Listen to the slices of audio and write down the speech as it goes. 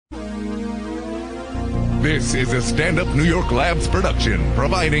This is a Stand Up New York Labs production,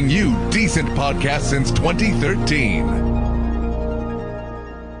 providing you decent podcasts since 2013.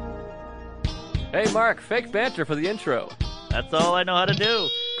 Hey, Mark, fake banter for the intro. That's all I know how to do.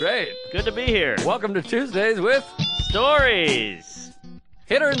 Great. Good to be here. Welcome to Tuesdays with Stories.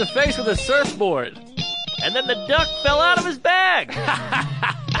 Hit her in the face with a surfboard. And then the duck fell out of his bag.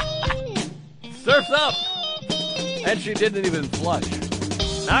 Surf's up. And she didn't even flush.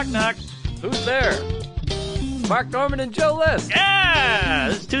 Knock, knock. Who's there? Mark Norman and Joe List. Yeah!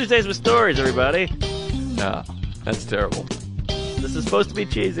 This is Tuesdays with Stories, everybody. No, that's terrible. This is supposed to be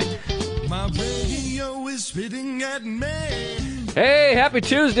cheesy. My radio is spitting at me. Hey, happy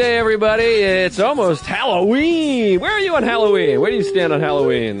Tuesday, everybody. It's almost Halloween. Where are you on Halloween? Where do you stand on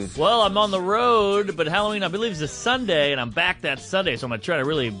Halloween? Well, I'm on the road, but Halloween, I believe, is a Sunday, and I'm back that Sunday, so I'm going to try to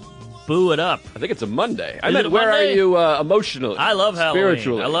really boo it up. I think it's a Monday. I Is meant, it a where Monday? are you emotionally? I love Halloween.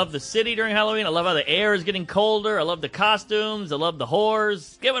 Spiritually. I love the city during Halloween. I love how the air is getting colder. I love the costumes. I love the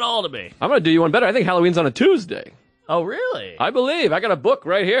whores. Give it all to me. I'm going to do you one better. I think Halloween's on a Tuesday. Oh, really? I believe. I got a book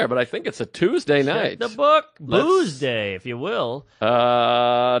right here, but I think it's a Tuesday night. Check the book. Booze Day, if you will.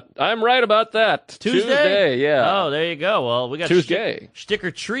 I'm right about that. Tuesday? Yeah. Oh, there you go. Well, we got Tuesday. Stick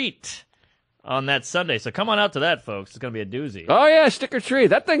or treat on that Sunday. So come on out to that, folks. It's going to be a doozy. Oh, yeah, stick or treat.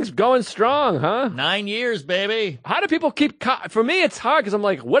 That thing's going strong, huh? 9 years, baby. How do people keep... For me, it's hard because I'm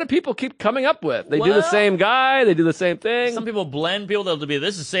like, what do people keep coming up with? They do the Well, same guy. They do the same thing. Some people blend people. They'll be,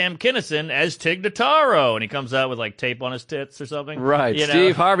 this is Sam Kinison as Tig Notaro. And he comes out with like tape on his tits or something. Right. You know?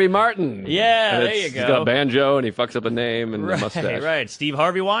 Steve Harvey Martin. Yeah, And there you He's go. got a banjo and he fucks up a name and a mustache. Right. Steve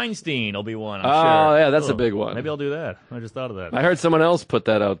Harvey Weinstein will be one, I'm Oh, sure. yeah, that's a Cool. big one. Maybe I'll do that. I just thought of that. I heard someone else put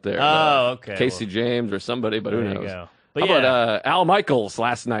that out there. Oh, okay. Casey Well, James or somebody, but who there knows? you go. But How yeah. about Al Michaels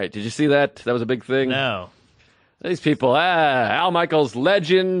last night? Did you see that? That was a big thing. No. These people, Al Michaels,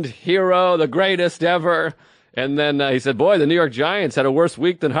 legend, hero, the greatest ever. And then he said, boy, the New York Giants had a worse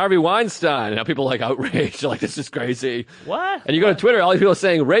week than Harvey Weinstein. And now people are like outraged. They're like, this is crazy. What? And you go to Twitter, all these people are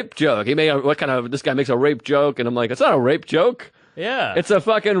saying rape joke. This guy makes a rape joke. And I'm like, it's not a rape joke. Yeah. It's a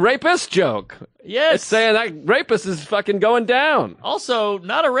fucking rapist joke. Yes. It's saying that rapist is fucking going down. Also,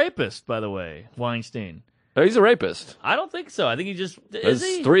 not a rapist, by the way, Weinstein. Oh, he's a rapist. I don't think so. I think he just... There's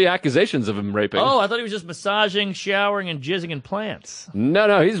Is he? 3 accusations of him raping. Oh, I thought he was just massaging, showering, and jizzing in plants.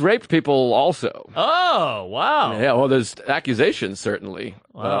 No, he's raped people also. Oh, wow. Yeah, well, there's accusations, certainly.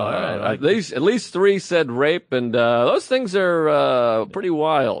 Wow, all right. At least 3 said rape, and those things are pretty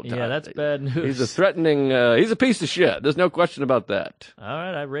wild. Yeah, that's bad news. He's a threatening, he's a piece of shit. There's no question about that. All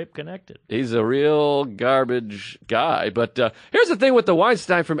right, I rape connected. He's a real garbage guy. But here's the thing with the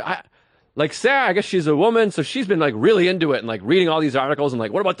Weinstein for me. Like Sarah, I guess she's a woman, so she's been like really into it and like reading all these articles and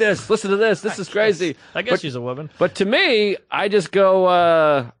like, what about this? Listen to this. This is crazy. I guess she's a woman. But to me, I just go,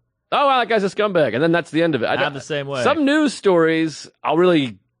 oh, wow, that guy's a scumbag. And then that's the end of it. I'm the same way. Some news stories, I'll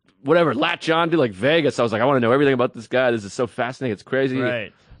really, latch on to, like Vegas. I was like, I want to know everything about this guy. This is so fascinating. It's crazy.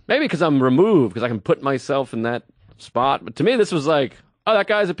 Right. Maybe because I'm removed, because I can put myself in that spot. But to me, this was like, oh, that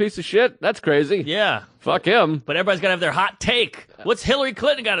guy's a piece of shit? That's crazy. Yeah. Fuck him. But everybody's got to have their hot take. What's Hillary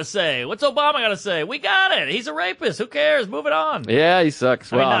Clinton got to say? What's Obama got to say? We got it. He's a rapist. Who cares? Move it on. Yeah, he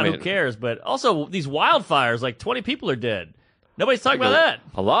sucks. I mean, not who cares, but also these wildfires, like 20 people are dead. Nobody's talking about that.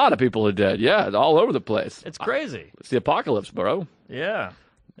 A lot of people are dead. Yeah, all over the place. It's crazy. It's the apocalypse, bro. Yeah.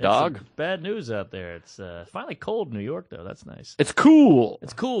 It's Dog. some bad news out there. It's finally cold in New York, though. That's nice. It's cool.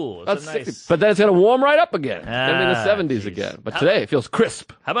 It's cool. It's a nice... But then it's going to warm right up again. It's going to be in the 70s geez. again. But today it feels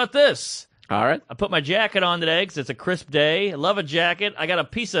crisp. How about this? All right. I put my jacket on today because it's a crisp day. I love a jacket. I got a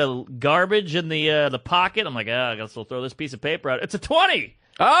piece of garbage in the pocket. I'm like, I guess we'll throw this piece of paper out. It's a 20.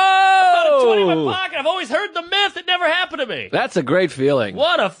 I got a 20 in my pocket. I've always heard the myth. It never happened to me. That's a great feeling.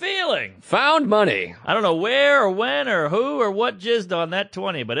 What a feeling. Found money. I don't know where or when or who or what jizzed on that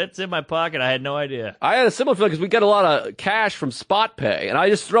 20, but it's in my pocket. I had no idea. I had a similar feeling because we get a lot of cash from Spot Pay, and I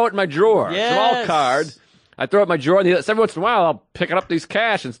just throw it in my drawer. Yes. It's an all card. I throw it in my drawer, and every once in a while I'll pick up these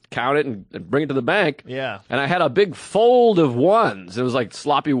cash and count it and bring it to the bank. Yeah. And I had a big fold of ones. It was like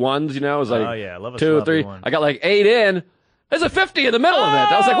sloppy ones, you know. It was like Oh, yeah. I love a 2 or sloppy 3. one. I got like 8 in. There's a 50 in the middle of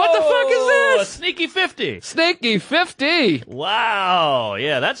it. I was like, what the fuck is A this? sneaky 50. Sneaky 50. Wow.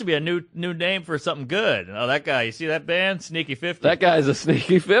 Yeah, that should be a new name for something good. Oh, that guy. You see that band? Sneaky 50. That guy's a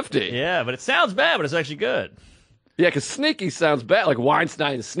sneaky 50. Yeah, but it sounds bad, but it's actually good. Yeah, because sneaky sounds bad. Like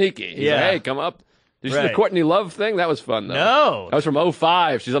Weinstein is sneaky. He's Yeah. like, hey, come up. Did you see the Right. Courtney Love thing? That was fun, though. No. That was from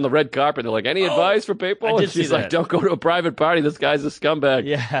 '05. She's on the red carpet. They're like, any advice for people? I did And she's see like, that. don't go to a private party. This guy's a scumbag.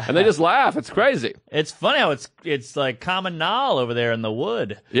 Yeah. And they just laugh. It's crazy. It's funny how it's like common knoll over there in the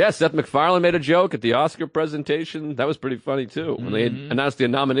wood. Yeah, Seth MacFarlane made a joke at the Oscar presentation. That was pretty funny, too. When they announced the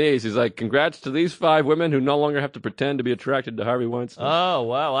nominees, he's like, congrats to these 5 women who no longer have to pretend to be attracted to Harvey Weinstein. Oh,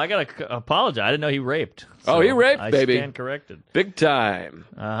 wow. I got to apologize. I didn't know he raped. Oh, he raped, baby. I stand corrected. Big time.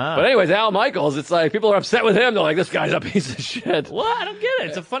 Uh-huh. But anyways, Al Michaels, it's like people are upset with him. They're like, this guy's a piece of shit. What? I don't get it.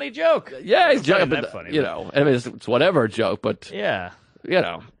 It's a funny joke. Yeah, he's It's not joking, that but, funny, you but- know, I mean, it's whatever joke, but, Yeah. you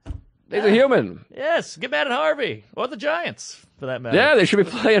know, he's a human. Yes. Get mad at Harvey. Or the Giants, for that matter. Yeah, they should be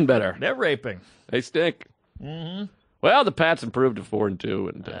playing better. They're raping. They stink. Mm-hmm. Well, the Pats improved to 4-2,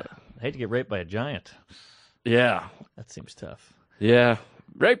 and I hate to get raped by a giant. yeah, That seems tough. yeah.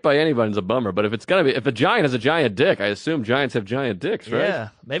 Raped by anybody's a bummer, but if a giant has a giant dick, I assume giants have giant dicks, right? Yeah.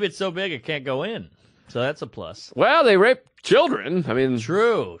 Maybe it's so big it can't go in. So that's a plus. Well, they rape children. I mean,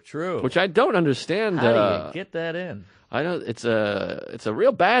 True. which I don't understand. How do you get that in? I don't. It's a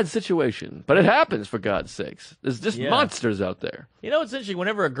real bad situation, but it happens for God's sakes. There's just Yeah. monsters out there. You know what's interesting?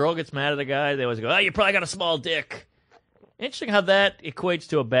 Whenever a girl gets mad at a guy, they always go, "Oh, you probably got a small dick." Interesting how that equates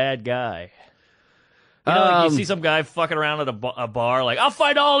to a bad guy. You know, like you see some guy fucking around at a bar, like, "I'll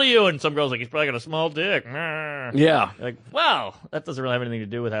fight all of you," and some girl's like, "He's probably got a small dick." Yeah, You're like, wow, that doesn't really have anything to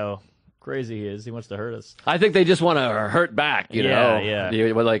do with how crazy he is. He wants to hurt us. I think they just want to hurt back. You know, Yeah.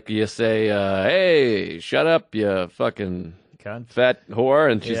 You say, "Hey, shut up, you fucking Cunt. fat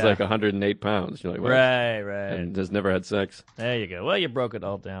whore," and she's Yeah. like 108 pounds. You're like, what? Right. And has never had sex. There you go. Well, you broke it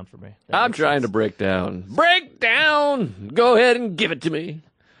all down for me. That I'm makes trying sense. to break down. Break down! Go ahead and give it to me.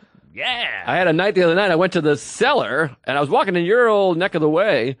 Yeah. I had a night the other night. I went to the cellar, and I was walking in your old neck of the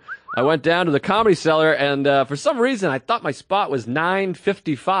way. I went down to the Comedy Cellar, and for some reason, I thought my spot was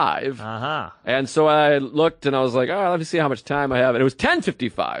 9:55. Uh-huh. And so I looked, and I was like, "Oh, let me see how much time I have." And it was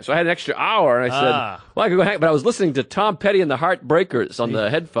 10:55, so I had an extra hour. And I said, "Well, I could go hang." But I was listening to Tom Petty and the Heartbreakers on the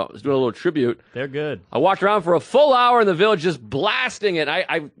headphones, doing a little tribute. They're good. I walked around for a full hour in the village, just blasting it.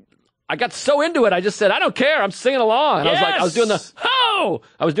 I got so into it, I just said, "I don't care. I'm singing along." And I was doing the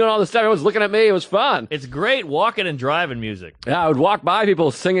I was doing all this stuff. Everyone was looking at me. It was fun. It's great walking and driving music. Yeah, I would walk by people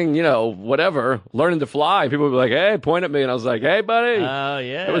singing, you know, whatever, learning to fly. People would be like, "Hey," point at me, and I was like, "Hey, buddy." Oh,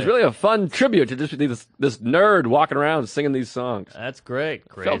 yeah. It was really a fun tribute to just be this nerd walking around singing these songs. That's great.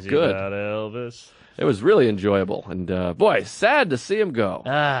 Felt Crazy good. about Elvis. It was really enjoyable, and boy, sad to see him go.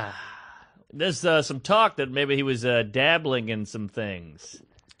 There's some talk that maybe he was dabbling in some things.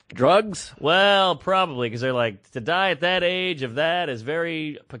 Drugs? Well, probably, because they're like, to die at that age of that is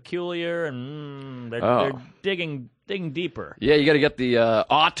very peculiar, and they're digging deeper. Yeah, you got to get the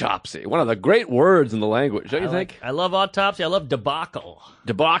autopsy. One of the great words in the language, don't you think? I love autopsy. I love debacle.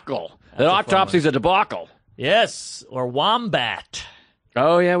 Debacle. That a fun autopsy's a debacle. Yes, or wombat.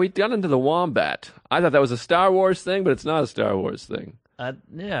 Oh, yeah, we got into the wombat. I thought that was a Star Wars thing, but it's not a Star Wars thing.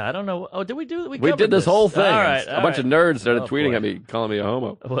 Yeah, I don't know. Oh, did we do? We We covered did this whole thing. All right, A bunch of nerds started tweeting boy. at me, calling me a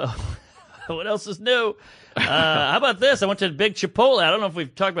homo. Well, what else is new? How about this? I went to a big Chipotle. I don't know if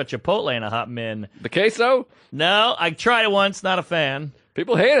we've talked about Chipotle in a hot min. The queso? No, I tried it once. Not a fan.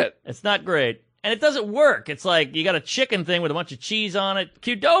 People hate it. It's not great. And it doesn't work. It's like you got a chicken thing with a bunch of cheese on it.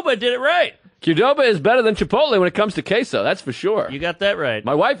 Qdoba did it right. Qdoba is better than Chipotle when it comes to queso, that's for sure. You got that right.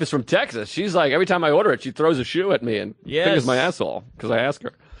 My wife is from Texas. She's like, every time I order it, she throws a shoe at me and fingers my asshole because I ask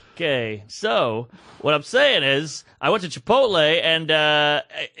her. Okay, so what I'm saying is, I went to Chipotle and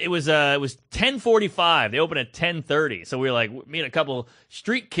it was 10:45. They open at 10:30. So we were like, me and a couple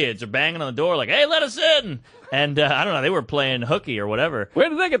street kids are banging on the door, like, "Hey, let us in!" And I don't know, they were playing hooky or whatever. Where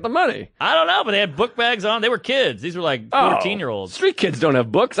did they get the money? I don't know, but they had book bags on. They were kids. These were like 14-year-olds. Street kids don't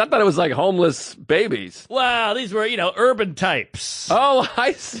have books. I thought it was like homeless babies. Wow, these were urban types. Oh,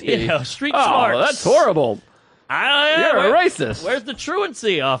 I see. Street smarts. That's horrible. You're a racist. Where's the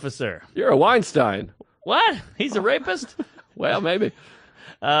truancy officer? You're a Weinstein. What? He's a rapist? Well, maybe.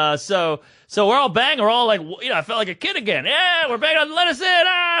 So we're all banging. We're all like, I felt like a kid again. Yeah, we're banging. Let us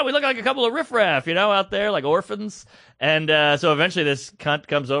in. We look like a couple of riffraff, out there like orphans. And so eventually this cunt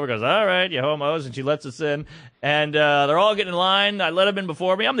comes over, goes, "All right, you homos," and she lets us in. And they're all getting in line. I let them in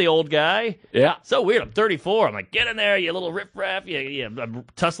before me. I'm the old guy. Yeah. So weird. I'm 34. I'm like, "Get in there, you little riffraff." I'm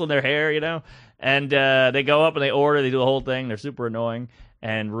tussling their hair, And they go up and they order. They do the whole thing. They're super annoying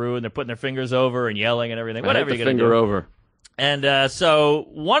and rude. They're putting their fingers over and yelling and everything. Whatever I hate you're the gonna finger do. over. And so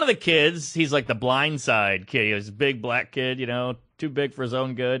one of the kids, he's like the blind side kid. He's a big black kid, too big for his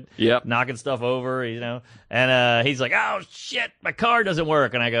own good. Yep. Knocking stuff over, And he's like, "Oh, shit, my car doesn't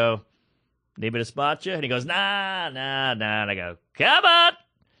work." And I go, "Need me to spot you?" And he goes, nah. And I go, "Come on,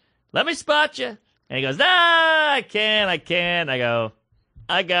 let me spot you." And he goes, I can't. I go,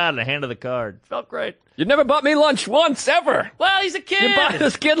 I got it. I handed the card. Felt great. You never bought me lunch once, ever. Well, he's a kid. You bought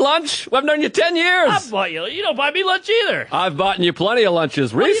this kid lunch? I've known you 10 years. I bought you. You don't buy me lunch either. I've bought you plenty of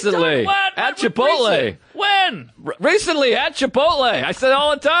lunches recently at Chipotle. When? Recently at Chipotle. I said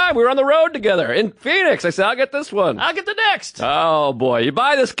all the time. We were on the road together in Phoenix. I said, I'll get this one. I'll get the next. Oh, boy. You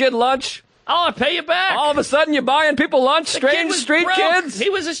buy this kid lunch. I'll pay you back. All of a sudden, you're buying people lunch, strange street broke. kids? He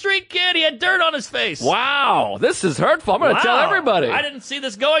was a street kid. He had dirt on his face. Wow. This is hurtful. I'm going to tell everybody. I didn't see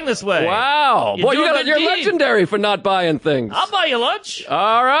this going this way. Wow. Boy, you're legendary for not buying things. I'll buy you lunch.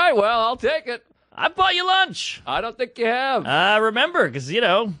 All right. Well, I'll take it. I bought you lunch. I don't think you have. I remember, because,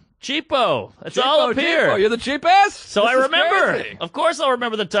 cheapo. That's all up here. You're the cheapest? So I remember. Crazy. Of course I'll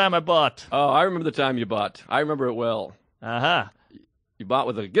remember the time I bought. Oh, I remember the time you bought. I remember it well. Uh-huh. You bought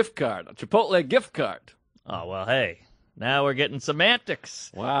with a gift card, a Chipotle gift card. Oh, well, hey. Now we're getting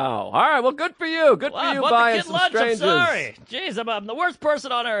semantics. Wow. All right, well, good for you. Good for you buying some strangers. I'm sorry. Jeez, I'm the worst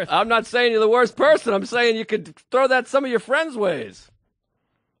person on earth. I'm not saying you're the worst person. I'm saying you could throw that some of your friends' ways.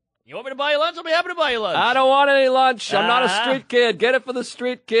 You want me to buy you lunch? I'll be happy to buy you lunch. I don't want any lunch. I'm not a street kid. Get it for the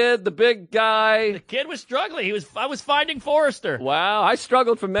street kid, the big guy. The kid was struggling. I was finding Forrester. Wow, I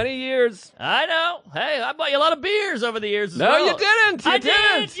struggled for many years. I know. Hey, I bought you a lot of beers over the years as no, well. you didn't. You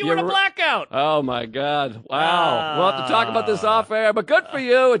didn't. You were in a blackout. Oh, my God. Wow. We'll have to talk about this off air, but good for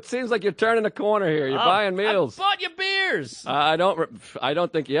you. It seems like you're turning a corner here. You're buying meals. I bought you beers. I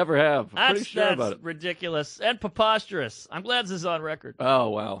don't think you ever have. I'm pretty sure about it. That's ridiculous and preposterous. I'm glad this is on record. Oh,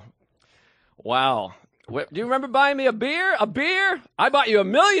 wow. Wow. Do you remember buying me a beer? A beer? I bought you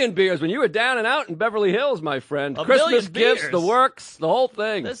 1,000,000 beers when you were down and out in Beverly Hills, my friend. Christmas gifts, the works, the whole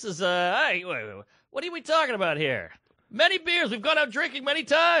thing. This is, hey, wait. What are we talking about here? Many beers. We've gone out drinking many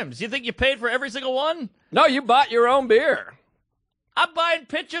times. You think you paid for every single one? No, you bought your own beer. I'm buying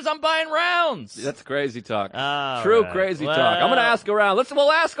pitchers. I'm buying rounds. That's crazy talk. True crazy talk. I'm going to ask around.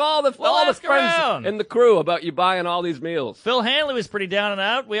 We'll ask all the friends in the crew about you buying all these meals. Phil Hanley was pretty down and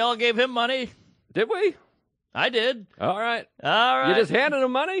out. We all gave him money. Did we? I did. All right. All right. You just handed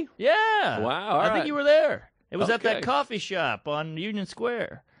him money? Yeah. Wow. I think you were there. It was at that Okay. coffee shop on Union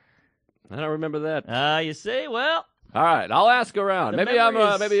Square. I don't remember that. You see? Well, all right. I'll ask around. Maybe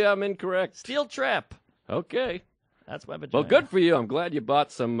I'm incorrect. steel trap. Okay. That's my vagina. Well, good for you. I'm glad you bought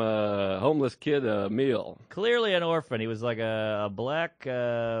some homeless kid a meal. Clearly an orphan. He was like a black,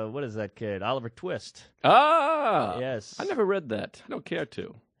 what is that kid? Oliver Twist. Ah. Yes. I never read that. I don't care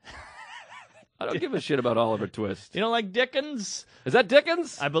to. I don't give a shit about Oliver Twist. You don't like Dickens? Is that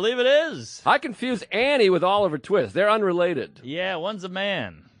Dickens? I believe it is. I confuse Annie with Oliver Twist. They're unrelated. Yeah, one's a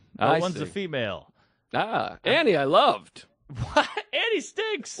man. One's a female. Ah, Annie I loved. What? Annie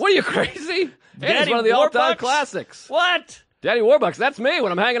stinks. What are you, crazy? Annie's Daddy one of the all-time Warbucks? classics. What? Daddy Warbucks, that's me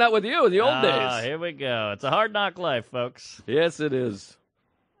when I'm hanging out with you in the old days. Here we go. It's a hard knock life, folks. Yes, it is.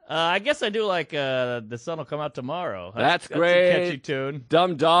 I guess I do like The Sun Will Come Out Tomorrow. That's great. That's a catchy tune.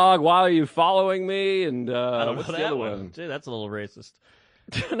 Dumb Dog, Why Are You Following Me? And I don't what's know the that other one. Gee, that's a little racist.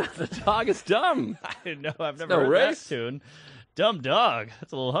 The dog is dumb. I didn't know. I've never no heard race. that tune. Dumb Dog.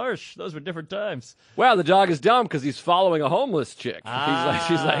 That's a little harsh. Those were different times. Well, the dog is dumb because he's following a homeless chick. She's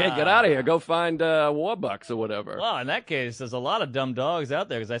like, hey, get out of here. Go find Warbucks or whatever. Well, in that case, there's a lot of dumb dogs out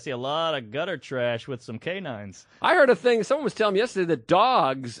there because I see a lot of gutter trash with some canines. I heard a thing. Someone was telling me yesterday that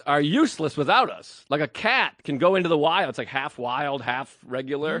dogs are useless without us. Like a cat can go into the wild. It's like half wild, half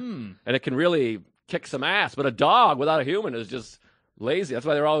regular. And it can really kick some ass. But a dog without a human is just lazy. That's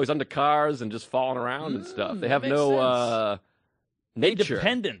why they're always under cars and just falling around and stuff. They have no nature.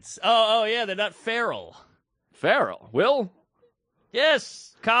 Independence. Oh, yeah, they're not feral. Feral. Will?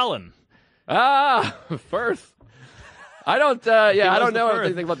 Yes, Colin. Firth. I don't, I don't know Firth.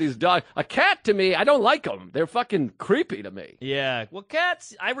 anything about these dogs. A cat, to me, I don't like them. They're fucking creepy to me. Yeah, well,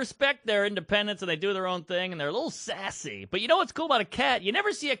 cats, I respect their independence and they do their own thing and they're a little sassy. But you know what's cool about a cat? You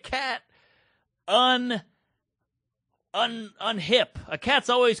never see a cat unhip. A cat's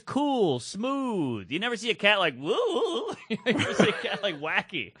always cool, smooth. You never see a cat like, woo. You never see a cat like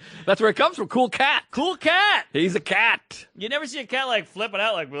wacky. That's where it comes from. Cool cat. Cool cat. He's a cat. You never see a cat like flipping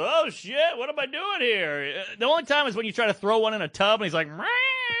out like, oh shit, what am I doing here? The only time is when you try to throw one in a tub and he's like, "Meow,"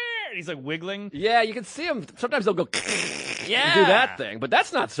 and he's like wiggling. Yeah, you can see him. Sometimes they'll go Yeah. and do that thing, but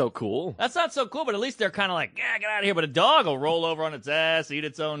that's not so cool. That's not so cool, but at least they're kind of like, yeah, get out of here. But a dog will roll over on its ass, eat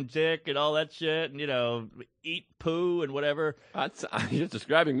its own dick and all that shit, and, eat poo and whatever. You're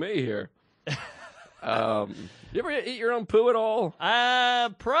describing me here. You ever eat your own poo at all?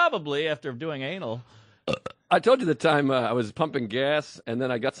 Probably after doing anal. I told you the time I was pumping gas, and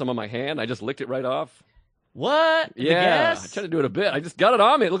then I got some on my hand. I just licked it right off. What? The Yeah, gas? I tried to do it a bit. I just got it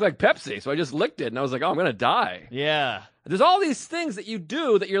on me. It looked like Pepsi, so I just licked it, and I was like, oh, I'm going to die. Yeah. There's all these things that you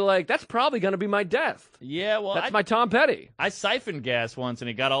do that you're like, that's probably going to be my death. Yeah, well, That's my Tom Petty. I siphoned gas once, and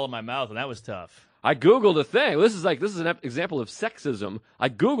it got all in my mouth, and that was tough. I Googled a thing. This is an example of sexism. I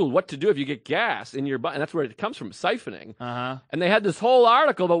Googled what to do if you get gas in your butt, and that's where it comes from, siphoning. Uh-huh. And they had this whole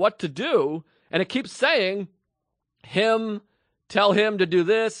article about what to do, and it keeps saying, tell him to do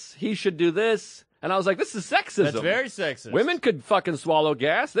this, he should do this. And I was like, this is sexism. That's very sexist. Women could fucking swallow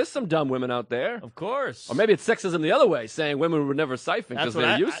gas. There's some dumb women out there. Of course. Or maybe it's sexism the other way, saying women would never siphon because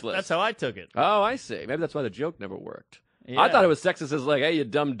they're useless. That's how I took it. Oh, I see. Maybe that's why the joke never worked. Yeah. I thought it was sexist as like, hey, you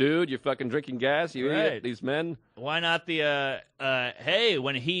dumb dude, you're fucking drinking gas, you Right. idiot, these men. Why not the, hey,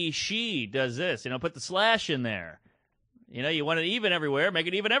 when she does this, put the slash in there. You want it even everywhere, make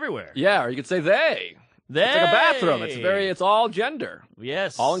it even everywhere. Yeah, or you could say they. They. It's like a bathroom. It's all gender.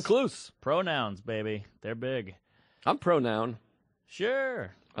 Yes. All inclusive. Pronouns, baby. They're big. I'm pronoun.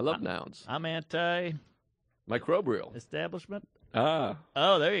 Sure. I love nouns. I'm anti-establishment. Microbial. Ah.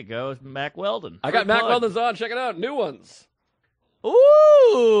 Oh, there you go. Mac Weldon. I got Mac Weldon's on. Check it out. New ones.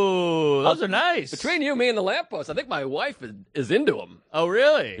 Ooh, those are nice. Between you, me, and the lamppost, I think my wife is into them. Oh,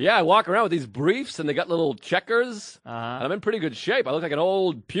 really? Yeah, I walk around with these briefs, and they got little checkers. Uh-huh. And I'm in pretty good shape. I look like an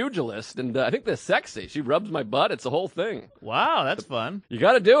old pugilist, and I think they're sexy. She rubs my butt. It's a whole thing. Wow, that's fun. You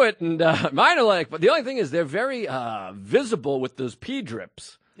got to do it. And mine are like, but the only thing is they're very visible with those pee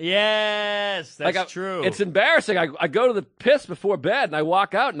drips. Yes, that's true. It's embarrassing. I go to the piss before bed, and I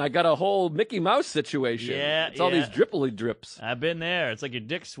walk out, and I got a whole Mickey Mouse situation. Yeah, it's all these drippily drips. I've been there. It's like your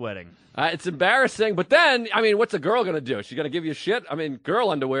dick sweating. It's embarrassing, but then, what's a girl going to do? She's going to give you shit? Girl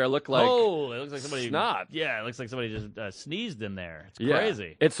underwear look like it looks like somebody snot. Yeah, it looks like somebody just sneezed in there. It's Yeah.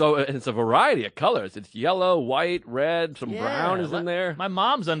 crazy. It's a variety of colors. It's yellow, white, red, some brown is in there. My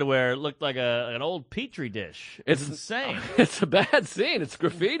mom's underwear looked like an old petri dish. It's insane. It's a bad scene. It's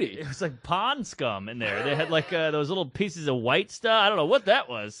graffiti. It was like pond scum in there. They had like those little pieces of white stuff. I don't know what that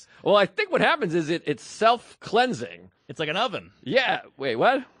was. Well, I think what happens is it's self-cleansing. It's like an oven. Yeah. Wait,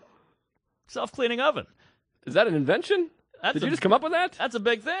 what? Self-cleaning oven. Is that an invention? Did you just come up with that? That's a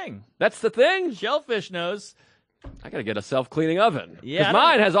big thing. That's the thing? Shellfish knows. I got to get a self-cleaning oven. Yeah. Because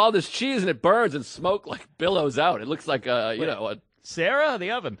mine has all this cheese and it burns and smoke like billows out. It looks like, Sarah,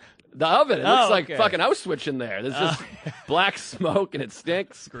 the oven. The oven. It looks like okay. fucking Auschwitz in there. There's just black smoke and it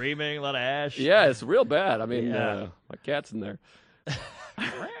stinks. Screaming, a lot of ash. Yeah, it's real bad. My cat's in there.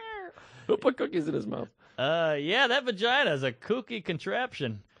 Who put cookies in his mouth? Yeah, that vagina is a kooky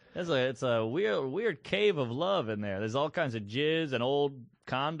contraption. It's a weird cave of love in there. There's all kinds of jizz and old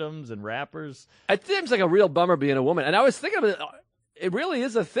condoms and wrappers. It seems like a real bummer being a woman. And I was thinking of it. It really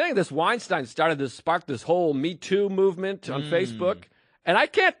is a thing. This Weinstein sparked this whole Me Too movement on Facebook. And I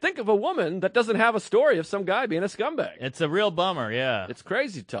can't think of a woman that doesn't have a story of some guy being a scumbag. It's a real bummer, yeah. It's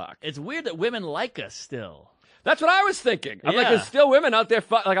crazy talk. It's weird that women like us still. That's what I was thinking. I'm like, there's still women out there.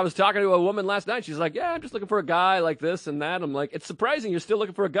 Like, I was talking to a woman last night. She's like, yeah, I'm just looking for a guy like this and that. I'm like, it's surprising you're still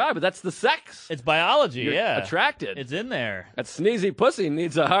looking for a guy, but that's the sex. It's biology, You're attracted. It's in there. That sneezy pussy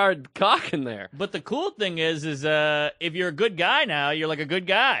needs a hard cock in there. But the cool thing is if you're a good guy now, you're like a good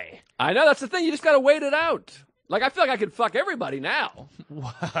guy. I know, that's the thing. You just got to wait it out. Like, I feel like I could fuck everybody now.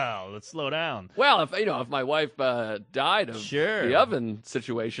 Wow, let's slow down. Well, if my wife died of the oven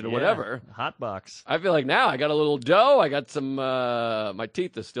situation or whatever. Hot box. I feel like now I got a little dough. I got some, my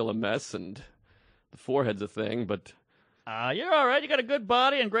teeth are still a mess and the forehead's a thing, but. You're all right. You got a good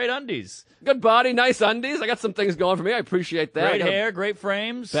body and great undies. Good body, nice undies. I got some things going for me. I appreciate that. Great hair, great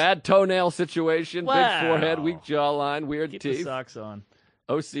frames. Bad toenail situation, Wow. big forehead, weak jawline, weird Keep teeth. the socks on.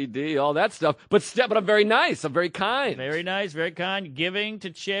 OCD, all that stuff. But I'm very nice. I'm very kind. Very nice, very kind. Giving to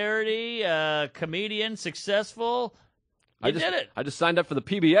charity, comedian, successful. You did it. I just signed up for the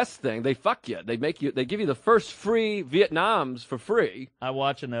PBS thing. They fuck you. They give you the first free Vietnams for free. I'm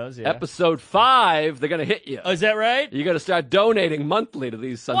watching those, yeah. Episode 5, they're going to hit you. Oh, is that right? You got to start donating monthly to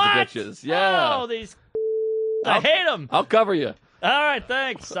these sons of bitches. Yeah. Oh, these. I hate them. I'll cover you. All right,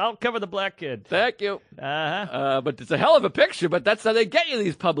 thanks. I'll cover the black kid. Thank you. Uh-huh. But it's a hell of a picture, but that's how they get you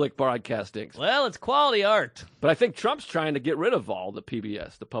these public broadcastings. Well, it's quality art. But I think Trump's trying to get rid of all the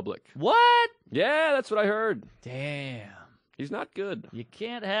PBS, the public. What? Yeah, that's what I heard. Damn. He's not good. You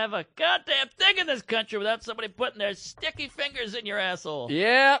can't have a goddamn thing in this country without somebody putting their sticky fingers in your asshole.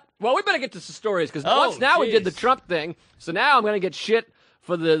 Yeah. Well, we better get to some stories, because we did the Trump thing, so now I'm going to get shit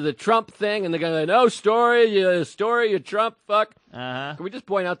for the Trump thing, and they're going to, you Trump, fuck. Uh-huh. Can we just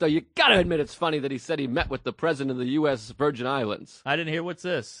point out, though, you got to admit it's funny that he said he met with the president of the U.S. Virgin Islands. I didn't hear what's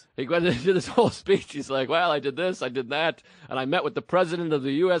this. He went into this whole speech. He's like, well, I did this, I did that, and I met with the president of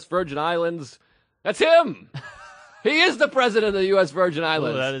the U.S. Virgin Islands. That's him. He is the president of the U.S. Virgin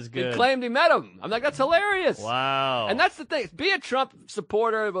Islands. Oh, that is good. He claimed he met him. I'm like, that's hilarious. Wow. And that's the thing. Be a Trump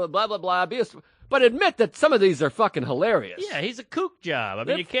supporter, blah, blah, blah. But admit that some of these are fucking hilarious. Yeah, he's a kook job. I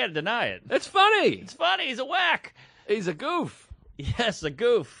mean, you can't deny it. It's funny. It's funny. He's a whack. He's a goof. Yes, a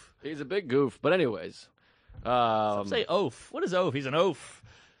goof. He's a big goof. But anyways. Some say oaf. What is oaf? He's an oaf.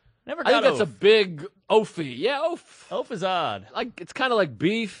 Never I got think that's oaf. a big oafy. Yeah, oaf. Oaf is odd. Like, it's kind of like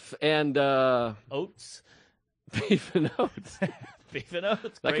beef and, Oats. beef and oats. Beef and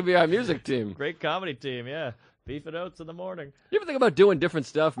oats. That could be our music team. Great comedy team, yeah. Beef and oats in the morning. You ever think about doing different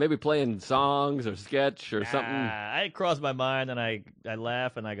stuff? Maybe playing songs or sketch or something? It crossed my mind, and I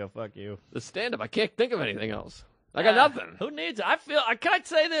laugh, and I go, fuck you. The stand-up. I can't think of anything else. I got nothing. Who needs it? Can I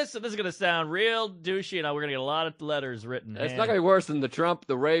say this? And this is going to sound real douchey, and we're going to get a lot of letters written. It's not going to be worse than the Trump,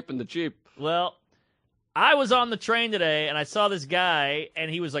 the rape, and the cheap. Well, I was on the train today, and I saw this guy,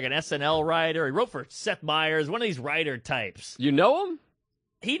 and he was like an SNL writer. He wrote for Seth Meyers, one of these writer types. You know him?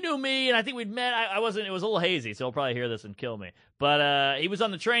 He knew me, and I think we'd met. I wasn't. It was a little hazy, so he'll probably hear this and kill me. But he was on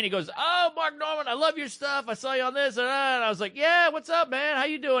the train. He goes, "Oh, Mark Norman, I love your stuff. I saw you on this." And I was like, "Yeah, what's up, man? How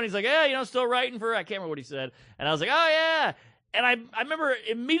you doing?" He's like, "Yeah, still writing for." I can't remember what he said. And I was like, "Oh yeah." And I remember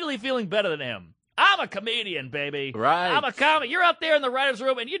immediately feeling better than him. I'm a comedian, baby. Right. I'm a comic. You're out there in the writer's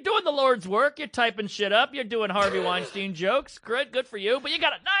room, and you're doing the Lord's work. You're typing shit up. You're doing Harvey Weinstein jokes. Good for you. But you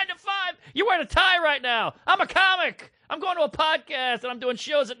got a 9 to 5. You're wearing a tie right now. I'm a comic. I'm going to a podcast, and I'm doing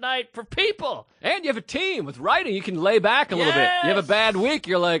shows at night for people. And you have a team. With writing, you can lay back a little bit. Yes. You have a bad week,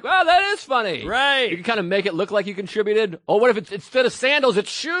 you're like, well, that is funny. Right. You can kind of make it look like you contributed. Oh, what if it's instead of sandals, it's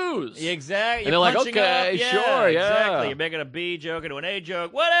shoes? Exactly. And they're like, okay, sure, yeah. Exactly. You're making a B joke into an A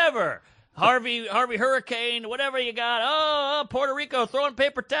joke, whatever. Harvey Hurricane, whatever you got. Oh, Puerto Rico throwing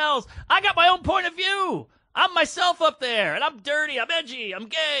paper towels. I got my own point of view. I'm myself up there, and I'm dirty. I'm edgy. I'm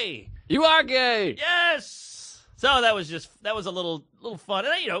gay. You are gay. Yes. So that was a little fun.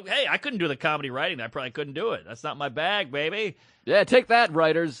 And hey, I couldn't do the comedy writing. I probably couldn't do it. That's not my bag, baby. Yeah, take that,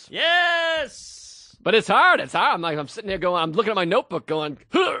 writers. Yes. But it's hard. It's hard. I'm sitting here going, I'm looking at my notebook going,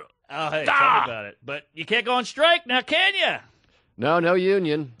 Oh, hey, tell me about it. But you can't go on strike now, can you? No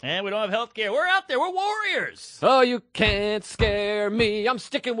union. And we don't have health care. We're out there. We're warriors. Oh, you can't scare me. I'm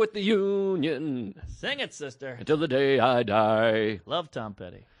sticking with the union. Sing it, sister. Until the day I die. Love Tom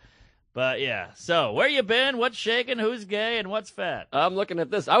Petty. But, yeah. So, where you been? What's shaking? Who's gay? And what's fat? I'm looking at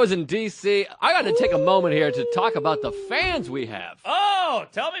this. I was in D.C. I got to take a moment here to talk about the fans we have. Oh,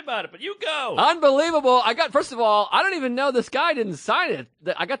 tell me about it. But you go. Unbelievable. First of all, I don't even know this guy didn't sign it.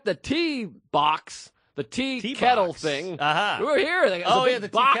 I got the tea box. The tea kettle thing. Uh-huh. We were here. The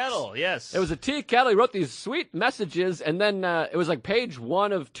box. tea kettle, yes. It was a tea kettle. He wrote these sweet messages, and then it was like page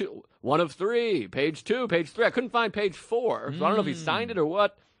 1 of 2, 1 of 3, page 2, page 3. I couldn't find page 4, so I don't know if he signed it or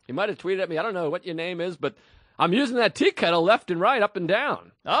what. He might have tweeted at me. I don't know what your name is, but I'm using that tea kettle left and right, up and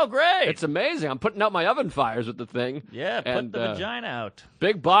down. Oh, great. It's amazing. I'm putting out my oven fires with the thing. Yeah, put the vagina out.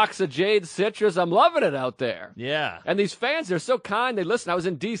 Big box of Jade Citrus. I'm loving it out there. Yeah. And these fans, they're so kind. They listen. I was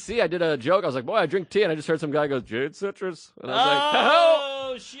in D.C. I did a joke. I was like, boy, I drink tea. And I just heard some guy go, Jade Citrus. And I was like,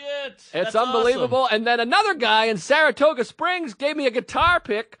 oh, shit. It's That's unbelievable. awesome. And then another guy in Saratoga Springs gave me a guitar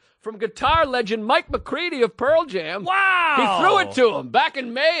pick from guitar legend Mike McCready of Pearl Jam. Wow. He threw it to him back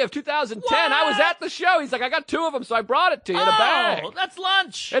in May of 2010. What? I was at the show. He's like, I got 2 of them, so I brought it to you in a bag. Oh, that's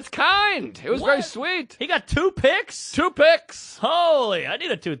lunch. It's kind. It was What? very sweet. He got 2 picks? 2 picks. Holy, I need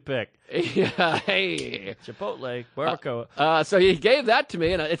a toothpick. Yeah, hey. Chipotle, barbacoa. So he gave that to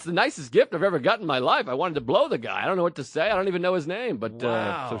me, and it's the nicest gift I've ever gotten in my life. I wanted to blow the guy. I don't know what to say. I don't even know his name, but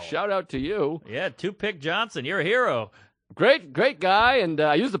Wow. so shout out to you. Yeah, 2-pick Johnson. You're a hero. Great guy, and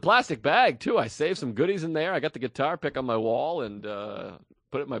I used a plastic bag, too. I saved some goodies in there. I got the guitar pick on my wall and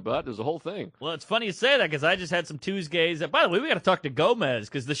put it in my butt. It was a whole thing. Well, it's funny you say that because I just had some tuesgays. By the way, we got to talk to Gomez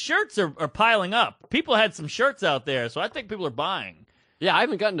because the shirts are piling up. People had some shirts out there, so I think people are buying. Yeah, I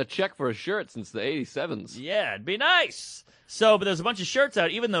haven't gotten a check for a shirt since the 87s. Yeah, it'd be nice. So, but there's a bunch of shirts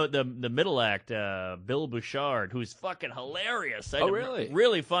out, even though the middle act, Bill Bouchard, who's fucking hilarious. Oh, really?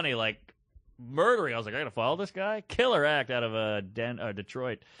 Really funny, like murdering. I was like, I got to follow this guy. Killer act out of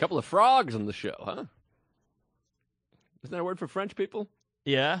Detroit. A couple of frogs on the show, huh? Isn't that a word for French people?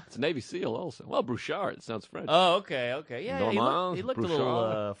 Yeah. It's a Navy SEAL also. Well, Bouchard sounds French. Oh, okay. Yeah, he looked a little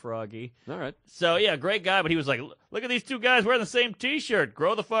Bouchard. froggy. All right. So, yeah, great guy, but he was like, look at these 2 guys wearing the same T-shirt.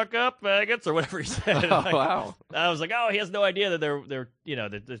 Grow the fuck up, maggots, or whatever he said. Oh, wow. I was like, oh, he has no idea that they're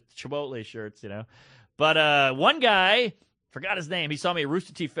the Chipotle shirts, But one guy, forgot his name, he saw me at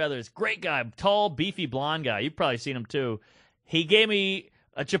Rooster Teeth Feathers. Great guy, tall, beefy, blonde guy. You've probably seen him, too. He gave me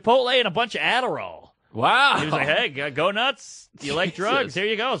a Chipotle and a bunch of Adderall. Wow. He was like, hey, go nuts. Do you like drugs? Here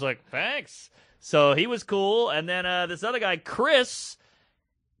you go. I was like, thanks. So he was cool. And then this other guy, Chris,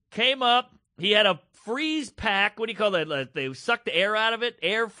 came up. He had a freeze pack. What do you call that? They suck the air out of it.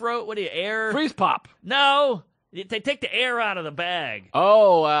 Air throat. What do you air? Freeze pop. No, they take the air out of the bag.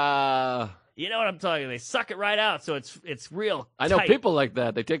 Oh, you know what I'm talking about. They suck it right out, so it's real I know tight. people like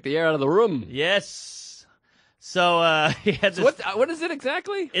that. They take the air out of the room. Yes. So he had this. What is it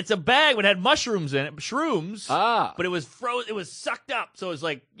exactly? It's a bag that had mushrooms in it, shrooms. Ah. But it was It was sucked up, so it was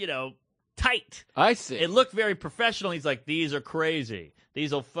like, tight. I see. It looked very professional. He's like, these are crazy.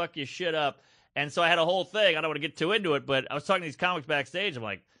 These will fuck your shit up. And so I had a whole thing. I don't want to get too into it, but I was talking to these comics backstage. I'm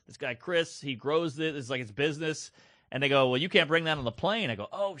like, this guy Chris, he grows this. It's like his business. And they go, well, you can't bring that on the plane. I go,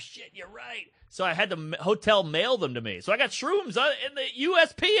 oh, shit, you're right. So I had the hotel mail them to me. So I got shrooms in the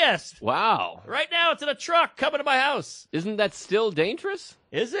USPS. Wow. Right now, it's in a truck coming to my house. Isn't that still dangerous?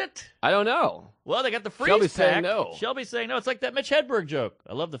 Is it? I don't know. Well, they got the freeze Shelby's pack. saying no. Shelby's saying no. It's like that Mitch Hedberg joke.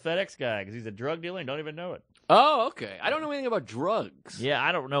 I love the FedEx guy because he's a drug dealer and don't even know it. Oh, okay. I don't know anything about drugs. Yeah,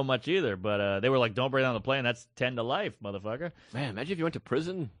 I don't know much either, but they were like, don't bring it on the plane. That's 10 to life, motherfucker. Man, imagine if you went to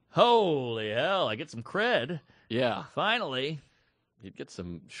prison. Holy hell, I get some cred. Yeah. Finally. You'd get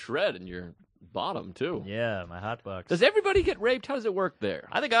some shred in your bottom, too. Yeah, my hot box. Does everybody get raped? How does it work there?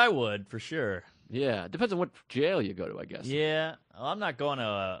 I think I would, for sure. Yeah, it depends on what jail you go to, I guess. Yeah, well, I'm not going to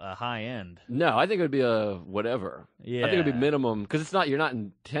a high end. No, I think it would be a whatever. Yeah. I think it would be minimum, because you're not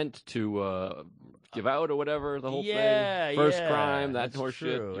intent to give out or whatever, the whole thing. First crime, that that's horse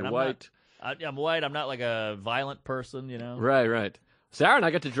shit. true. You're And white. I'm white. I'm not like a violent person, Right. Sarah and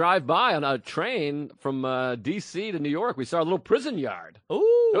I got to drive by on a train from D.C. to New York. We saw a little prison yard.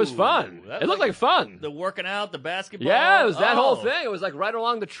 Ooh. It was fun. That It looked like fun. The working out, the basketball. Yeah, it was that whole Oh. thing. It was like right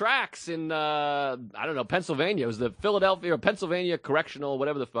along the tracks in, I don't know, Pennsylvania. It was the Philadelphia or Pennsylvania Correctional,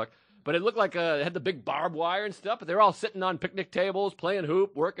 whatever the fuck. But it looked like it had the big barbed wire and stuff, but they were all sitting on picnic tables, playing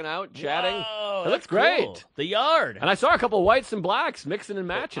hoop, working out, chatting. Whoa, It looked that's cool. great. The yard. And I saw a couple of whites and blacks mixing and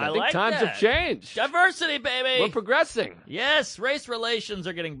matching. I I think like times that. have changed. Diversity, baby. We're progressing. Yes, race relations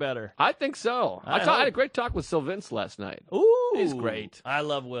are getting better. I think so. I I had a hope. great talk with Sylvince last night. Ooh. He's great. I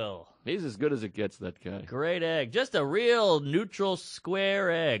love Will. He's as good as it gets, that guy. Great egg. Just a real neutral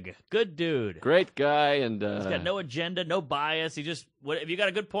square egg. Good dude. Great guy, and He's got no agenda, no bias. He just, if you got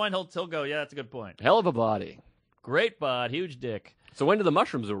a good point, he'll go, yeah, that's a good point. hell of a body. Great bod, huge dick. So when do the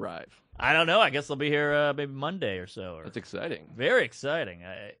mushrooms arrive? I don't know. I guess they'll be here maybe Monday or so. That's exciting. Very exciting.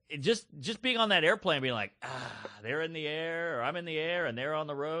 Just being on that airplane, being like, they're in the air, or I'm in the air, and they're on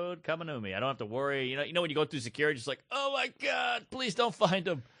the road coming to me. I don't have to worry. You know when you go through security, just like, oh my God, please don't find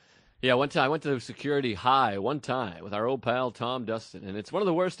them. Yeah, one time I went to security high with our old pal Tom Dustin, and it's one of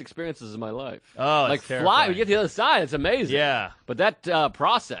the worst experiences of my life. Oh, like it's fly, terrifying. we get to the other side, it's amazing. Yeah. But that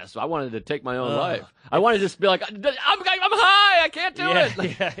process, I wanted to take my own life. I wanted to just be like, I'm high, I can't do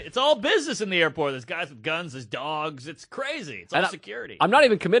it. Yeah, it's all business in the airport. There's guys with guns, there's dogs. It's crazy. It's all And security. I'm not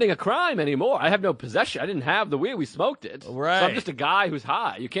even committing a crime anymore. I have no possession. I didn't have the weed. We smoked it. Right. So I'm just a guy who's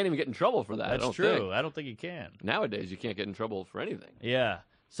high. You can't even get in trouble for that. I That's don't true. think. I don't think you can. Nowadays, you can't get in trouble for anything. Yeah.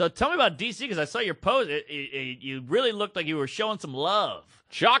 So tell me about DC, because I saw your post. You really looked like you were showing some love.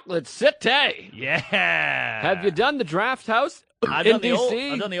 Chocolate City. Yeah. Have you done the Draft House I've in done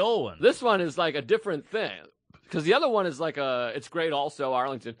DC? I've done the old one. This one is like a different thing. Because the other one is like it's great also,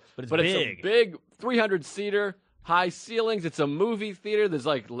 Arlington. But it's it's a big 300-seater, high ceilings. It's a movie theater. There's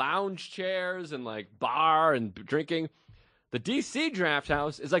like lounge chairs and like bar and drinking. The DC Draft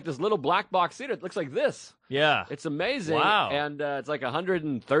House is like this little black box theater. It looks like this. Yeah. It's amazing. Wow. And it's like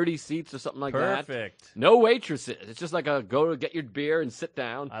 130 seats or something like that. Perfect. No waitresses. It's just like go get your beer and sit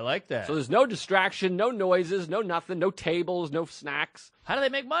down. I like that. So there's no distraction, no noises, no nothing, no tables, no snacks. How do they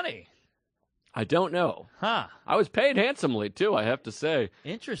make money? I don't know. Huh. I was paid handsomely, too, I have to say.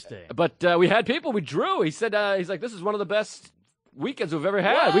 Interesting. But we had people. We drew. He said, he's like, this is one of the best weekends we've ever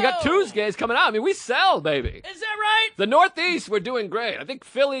had. Whoa. We got Tuesgays coming out. I mean, we sell, baby. Is that right? The Northeast, we're doing great. I think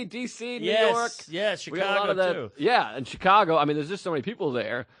Philly, D.C., New York. Yes, We got a lot Chicago, of that. too. Yeah, and Chicago. I mean, there's just so many people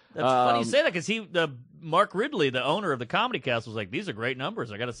there. That's funny you say that, because Mark Ridley, the owner of the Comedy Castle, was like, these are great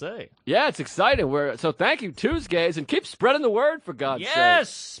numbers, I got to say. Yeah, it's exciting. So thank you, Tuesgays, and keep spreading the word, for God's sake.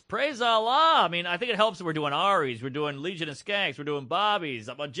 Yes, praise Allah. I mean, I think it helps that we're doing Ari's, we're doing Legion and Skanks, we're doing Bobby's,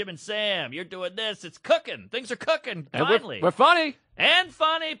 I'm on Jim and Sam, you're doing this. It's cooking. Things are cooking, And finally. we're funny. And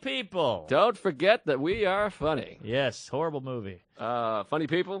funny people. Don't forget that we are funny. Yes, horrible movie. Funny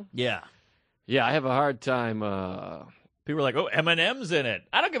people? Yeah. Yeah, I have a hard time. People are like, oh, Eminem's in it.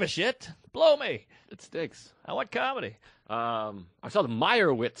 I don't give a shit. Blow me. It stinks. I want comedy. I saw the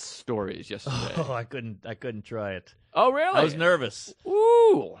Meyerowitz stories yesterday. Oh, I couldn't try it. Oh, really? I was nervous.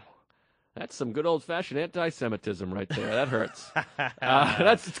 Ooh. That's some good old-fashioned anti-Semitism right there. That hurts.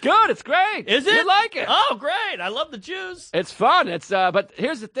 It's good. It's great. Is it? You like it? Oh, great. I love the Jews. It's fun. But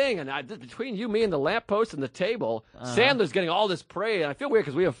here's the thing, and between you, me, and the lamppost and the table, Sandler's getting all this praise, and I feel weird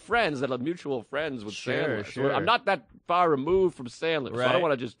because we have friends that are mutual friends with Sandler. Sure. So I'm not that far removed from Sandler, so I don't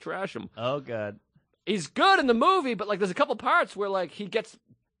want to just trash him. Oh, God. He's good in the movie, but like there's a couple parts where like he gets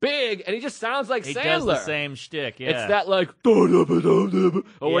big and he just sounds like He Sandler. does the same shtick, yeah. It's that like or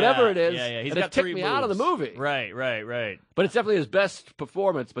whatever it is. Yeah. He's and got it took three me moves. out of the movie. Right. But it's definitely his best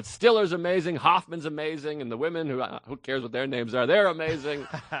performance. But Stiller's amazing, Hoffman's amazing, and the women who cares what their names are, they're amazing.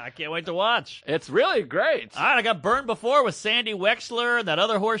 I can't wait to watch. It's really great. All right, I got burned before with Sandy Wexler and that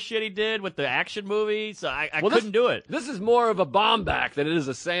other horse shit he did with the action movie, so I couldn't do it. This is more of a bomb back than it is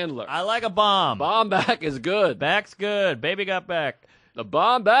a Sandler. I like a bomb. Bomb back is good. Back's good. Baby got back. The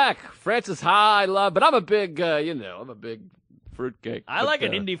bomb back. Francis Ha, I love, but I'm a big, I'm a big fruitcake. I like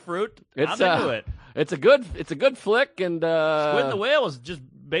an indie fruit. I'm It's into it. It's a good flick, and Squid and the Whale was just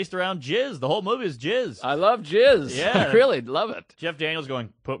based around jizz. The whole movie is jizz. I love jizz. Yeah. I really love it. Jeff Daniels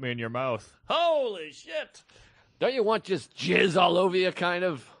going, put me in your mouth. Holy shit. Don't you want just jizz all over you, kind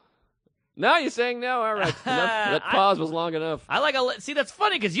of? Now you're saying no? All right. Enough. That pause was long enough. See, that's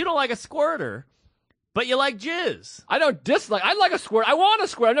funny because you don't like a squirter, but you like jizz. I don't dislike. I like a squirt. I want a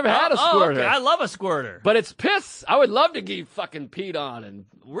squirt. I've never had a squirter. Okay. I love a squirter. But it's piss. I would love to get fucking peed on. And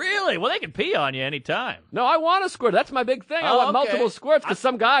Really? Well, they can pee on you anytime. no, I want a squirt. That's my big thing. I Oh, want okay. multiple squirts because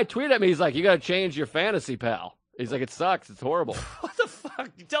some guy tweeted at me. He's like, "You got to change your fantasy, pal." He's like, "It sucks. It's horrible." What the fuck?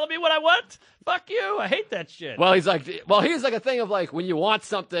 You telling me what I want? Fuck you. I hate that shit. Well, he's like a thing of like when you want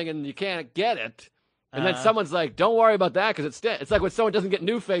something and you can't get it. And then someone's like, "Don't worry about that because it's like when someone doesn't get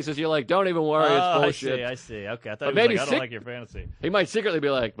new faces, you're like, don't even worry, it's bullshit." I see. Okay, I thought But he was maybe like, I don't like your fantasy. He might secretly be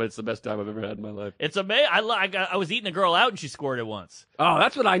like, "But it's the best time I've ever had in my life." It's amazing. I was eating a girl out and she squirted once. Oh,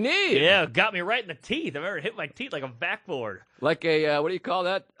 that's what I need. Yeah, got me right in the teeth. I've ever hit my teeth like a backboard. Like a what do you call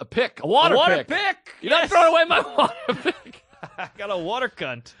that? A pick, a Water water pick. You're not throwing away my water pick. I got a water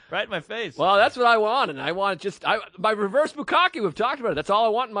cunt right in my face. Well, that's what I want, and I want my reverse bukkake. We've talked about it. That's all I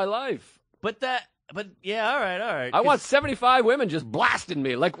want in my life. But yeah, all right. I want 75 women just blasting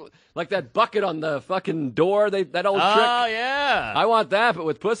me, like that bucket on the fucking door. That old trick. Oh yeah. I want that, but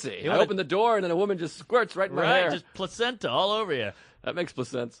with pussy. I wanna- open the door, and then a woman just squirts right in my Right, hair. just placenta all over you. That makes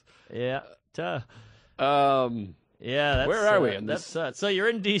sense. Yeah. Um, Yeah. That's, Where are we in this? So you're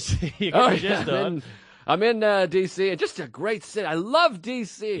in DC. You oh, got yeah, just on. I'm in D.C. and just a great city. I love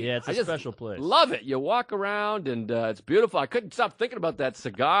D.C. Yeah, it's a I just special place. Love it. You walk around and it's beautiful. I couldn't stop thinking about that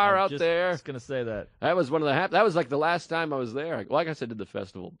cigar out there. I was gonna say that. That was one of the that was like the last time I was there. Like I said, did the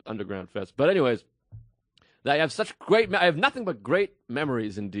festival, Underground Fest. But anyways, I have nothing but great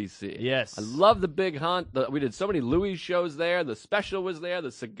memories in D.C. Yes. I love the Big Hunt. We did so many Louis shows there. The special was there.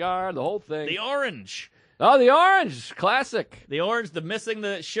 The cigar, the whole thing. The orange. Oh, the orange, classic. The orange, the missing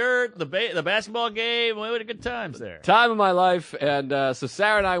the shirt, the basketball game. We had good times there. Time of my life, and so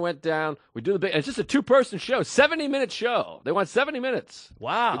Sarah and I went down. We do the big. It's just a 2-person show, 70-minute show. They want 70 minutes.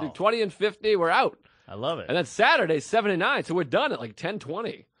 Wow. We do 20 and 50. We're out, I love it. and then Saturday 79. So we're done at like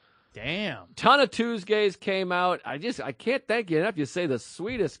 10:20. Damn. Ton of tuesgays came out. I can't thank you enough. You say the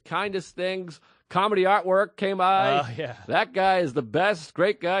sweetest, kindest things. Comedy artwork came by. Oh, yeah. That guy is the best.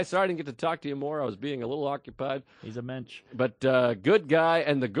 Great guy. Sorry I didn't get to talk to you more. I was being a little occupied. He's a mensch. But good guy.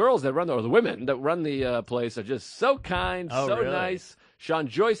 And the girls that run the women that run the place are just so kind, Oh, so really? nice. Sean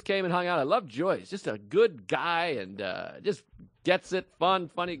Joyce came and hung out. I love Joyce. Just a good guy and just gets it.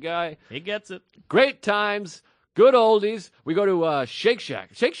 Funny guy. He gets it. Great times. Good oldies. We go to Shake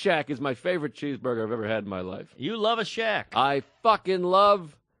Shack. Shake Shack is my favorite cheeseburger I've ever had in my life. You love a shack. I fucking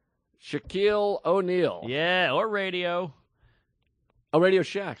love Shaquille O'Neal. Yeah, or radio. Oh, Radio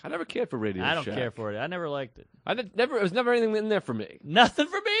Shack. I never cared for Radio Shack. I don't care for it. I never liked it. It was never anything in there for me. Nothing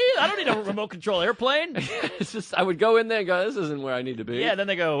for me. I don't need a remote control airplane. It's just I would go in there and go, this isn't where I need to be. Yeah, then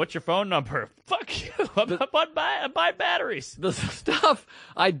they go, what's your phone number? Fuck you. I buy batteries. The stuff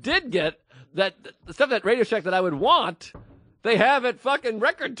I did get, the stuff at Radio Shack that I would want, they have at fucking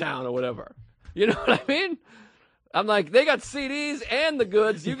Record Town or whatever. You know what I mean? I'm like, they got CDs and the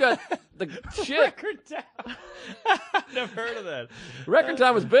goods. You got the shit. Record Town. I've never heard of that. Record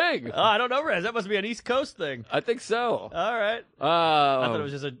Town was big. Oh, I don't know, Rez. That must be an East Coast thing. I think so. All right. I thought it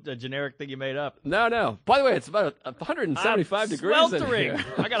was just a generic thing you made up. No. By the way, it's about 175 degrees in sweltering. here.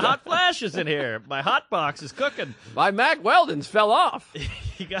 I got hot flashes in here. My hot box is cooking. My Mac Weldons fell off.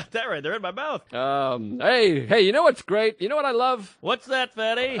 You got that right. They're in my mouth. Hey, you know what's great? You know what I love? What's that,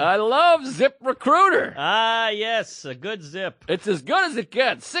 Fatty? I love Zip Recruiter. Ah, yes. A good zip. It's as good as it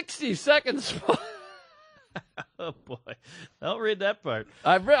gets. 60 seconds. Oh, boy. Don't read that part.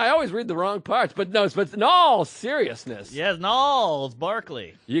 I always read the wrong parts, but no, but in all seriousness. Yes, Knowles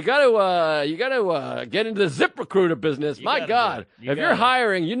Barkley. You gotta get into the ZipRecruiter business. My God, if you're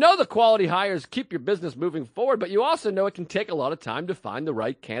hiring, you know the quality hires keep your business moving forward, but you also know it can take a lot of time to find the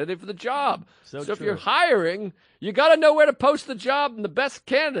right candidate for the job. So if you're hiring, you gotta know where to post the job and the best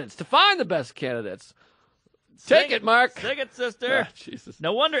candidates to find the best candidates. Take it, Mark. Take it, sister. Jesus.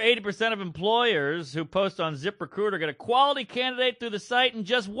 No wonder 80% of employers who post on ZipRecruiter get a quality candidate through the site in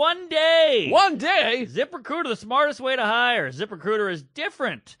just 1 day. 1 day? ZipRecruiter, the smartest way to hire. ZipRecruiter is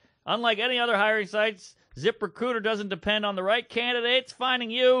different. Unlike any other hiring sites, ZipRecruiter doesn't depend on the right candidates finding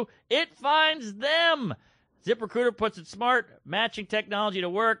you. It finds them. ZipRecruiter puts its smart matching technology to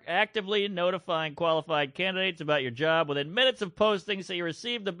work, actively notifying qualified candidates about your job within minutes of posting so you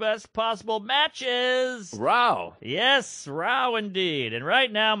receive the best possible matches. Wow. Yes, wow indeed. And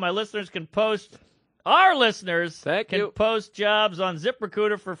right now, my listeners can post, our listeners can post jobs on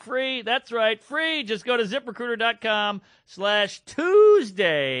ZipRecruiter for free. That's right, free. Just go to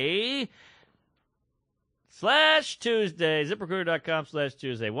ZipRecruiter.com/Tuesday. /Tuesday,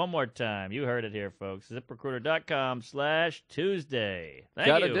 ZipRecruiter.com/Tuesday. One more time. You heard it here, folks. ZipRecruiter.com/Tuesday.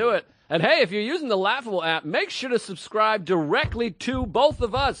 Gotta do it. And hey, if you're using the Laughable app, make sure to subscribe directly to both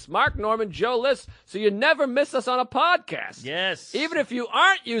of us, Mark Norman, Joe List, so you never miss us on a podcast. Yes. Even if you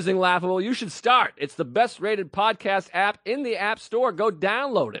aren't using Laughable, you should start. It's the best rated podcast app in the App Store. Go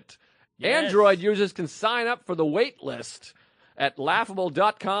download it. Yes. Android users can sign up for the wait list at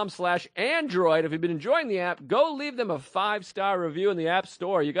laughable.com/Android. If you've been enjoying the app, go leave them a 5-star review in the App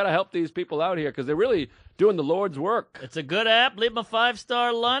Store. You got to help these people out here because they're really doing the Lord's work. It's a good app. Leave them a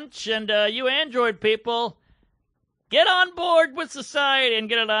 5-star lunch. And you Android people, get on board with society and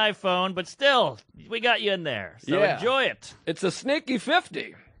get an iPhone. But still, we got you in there. So enjoy it. It's a sneaky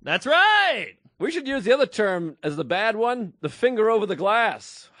 50. That's right. We should use the other term as the bad one, the finger over the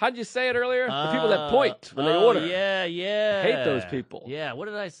glass. How'd you say it earlier? The people that point when they order. Yeah. I hate those people. Yeah, what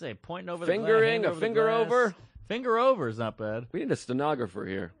did I say? Pointing over Fingering, the glass. a finger over. Finger over is not bad. We need a stenographer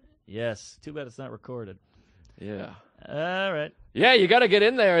here. Yes, too bad it's not recorded. Yeah. All right. Yeah, you got to get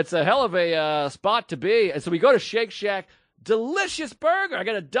in there. It's a hell of a spot to be. And so we go to Shake Shack. Delicious burger. I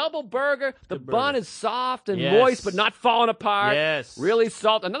got a double burger. The bun is soft and moist, but not falling apart. Yes. Really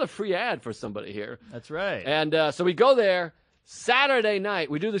salt. Another free ad for somebody here. That's right. And so we go there. Saturday night,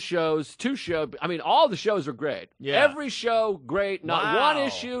 we do the shows, 2 shows. I mean, all the shows are great. Yeah. Every show, great. Not one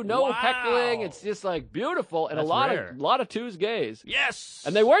issue, no heckling. It's just like beautiful. And a lot of tuesgays. Yes.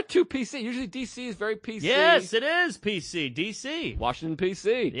 And they weren't too PC. Usually DC is very PC. Yes, it is PC. DC. Washington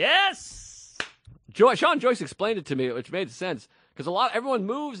PC. Yes. Sean Joyce explained it to me, which made sense. Because everyone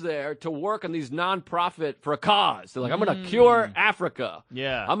moves there to work on these nonprofit for a cause. They're like, I'm going to cure Africa.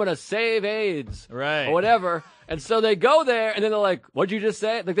 Yeah. I'm going to save AIDS. Right. Or whatever. And so they go there, and then they're like, what'd you just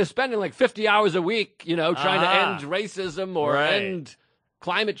say? Like, they're spending like 50 hours a week, trying to end racism or end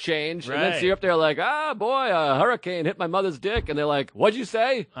climate change. And then so you're up there like, boy, a hurricane hit my mother's dick. And they're like, what'd you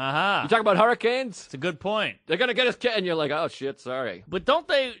say? You talking about hurricanes? It's a good point. They're going to get us killed. And you're like, oh, shit, sorry. But don't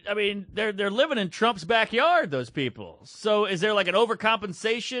they, I mean, they're living in Trump's backyard, those people. So is there like an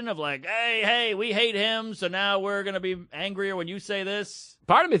overcompensation of like, hey, we hate him, so now we're going to be angrier when you say this?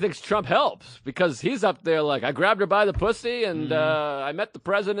 Part of me thinks Trump helps because he's up there like, I grabbed her by the pussy and I met the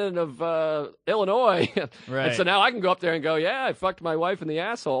president of Illinois. Right. And so now I can go up there and go, yeah, I fucked my wife in the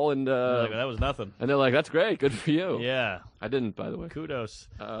asshole. And like, that was nothing. And they're like, that's great. Good for you. Yeah. I didn't, by the way. Kudos.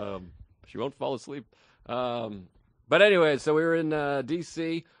 She won't fall asleep. But anyway, so we were in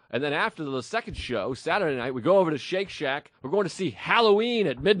D.C., and then after the second show, Saturday night, we go over to Shake Shack. We're going to see Halloween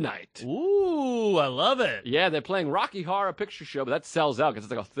at midnight. Ooh, I love it. Yeah, they're playing Rocky Horror Picture Show, but that sells out because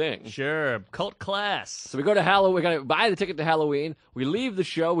it's like a thing. Sure, cult class. So we go to Halloween. We got to buy the ticket to Halloween. We leave the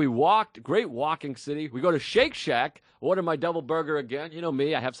show. We walked. Great walking city. We go to Shake Shack. Order my double burger again. You know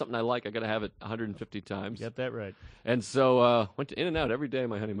me. I have something I like. I got to have it 150 times. Get that right. And so went to In-N-Out every day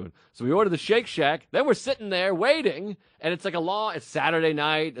of my honeymoon. So we ordered the Shake Shack. Then we're sitting there waiting, and it's like it's Saturday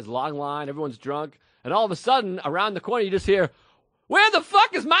night. It's a long line. Everyone's drunk. And all of a sudden, around the corner, you just hear, where the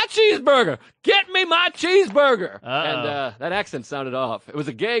fuck is my cheeseburger? Get me my cheeseburger. And that accent sounded off. It was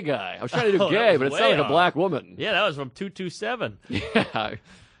a gay guy. I was trying to do gay, but it sounded like a black woman. Yeah, that was from 227. Yeah,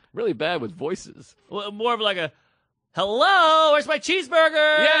 really bad with voices. Well, more of like a, hello, where's my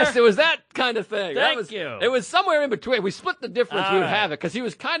cheeseburger? Yes, it was that kind of thing. Thank you. It was somewhere in between. We split the difference. We would have it because he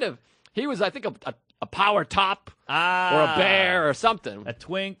was, I think, a power top or a bear or something. A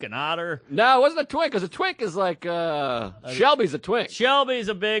twink, an otter. No, it wasn't a twink because a twink is like Shelby's a twink. Shelby's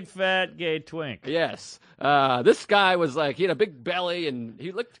a big, fat, gay twink. Yes. This guy was like, he had a big belly and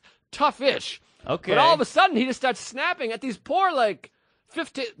he looked toughish. Okay. But all of a sudden, he just starts snapping at these poor, like,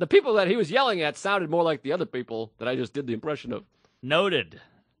 15. The people that he was yelling at sounded more like the other people that I just did the impression of. Noted.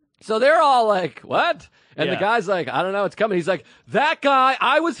 So they're all like, what? And Yeah. the guy's like, I don't know, it's coming. He's like, that guy,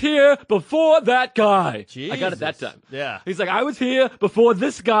 I was here before that guy. I got it that Jesus. time. Yeah. He's like, I was here before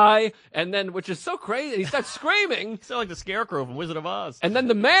this guy. And then, which is so crazy, he starts screaming. Sound like the Scarecrow from Wizard of Oz. And then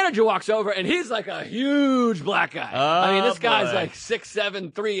the manager walks over, and he's like a huge black guy. I mean, this guy's boy. like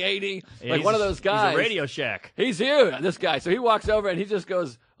 6'7", 380, Yeah, like one of those guys. He's a Radio Shack. He's here, this guy. So he walks over, and he just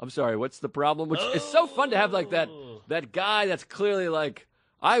goes, I'm sorry, what's the problem? Which is so fun to have like that guy that's clearly like,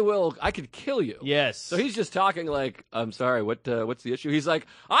 I could kill you. Yes. So he's just talking like, I'm sorry, what's the issue? He's like,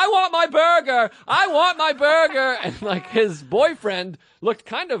 I want my burger. I want my burger. And like his boyfriend looked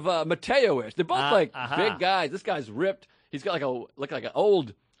kind of Mateo-ish. They're both like big guys. This guy's ripped. He's got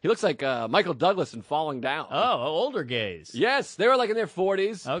he looks like Michael Douglas in Falling Down. Oh, older gays. Yes, they were like in their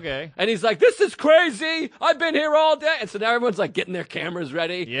 40s. Okay. And he's like, this is crazy. I've been here all day. And so now everyone's like getting their cameras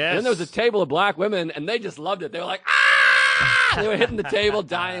ready. Yes. And then there was a table of black women, and they just loved it. They were like, ah! They were hitting the table,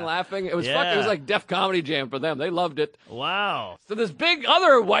 dying, laughing. It was Yeah. It was like Def Comedy Jam for them. They loved it. Wow. So this big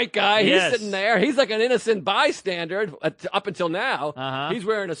other white guy, Yes. he's sitting there. He's like an innocent bystander up until now. Uh-huh. He's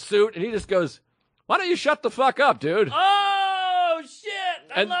wearing a suit, and he just goes, why don't you shut the fuck up, dude? Oh, shit.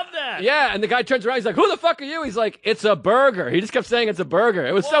 I And- love that. Yeah, and the guy turns around. He's like, who the fuck are you? He's like, it's a burger. He just kept saying it's a burger.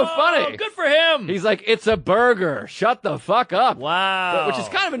 It was so Whoa, funny. Good for him. He's like, it's a burger. Shut the fuck up. Wow. Which is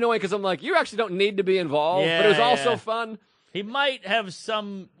kind of annoying because I'm like, you actually don't need to be involved. But it was also fun. He might have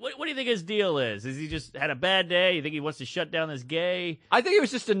some. What do you think his deal is? Is he just had a bad day? You think he wants to shut down this gay? I think he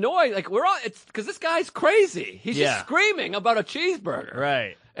was just annoyed. Like, it's because this guy's crazy. He's Yeah. just screaming about a cheeseburger.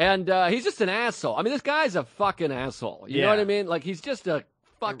 Right. And he's just an asshole. I mean, this guy's a fucking asshole. You know Yeah. what I mean? Like, he's just a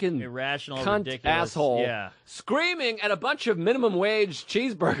fucking Irrational, cunt ridiculous. asshole. Yeah. Screaming at a bunch of minimum wage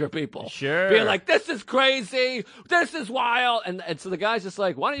cheeseburger people. Sure. Being like, this is crazy. This is wild. And so the guy's just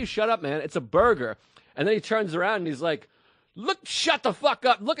like, why don't you shut up, man? It's a burger. And then he turns around and he's like, shut the fuck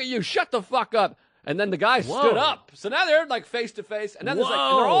up. Look at you. Shut the fuck up. And then the guy stood up. So now they're like face to face. And then there's like,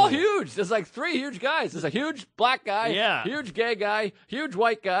 and they're all huge. There's like 3 huge guys. There's a huge black guy, Yeah. huge gay guy, huge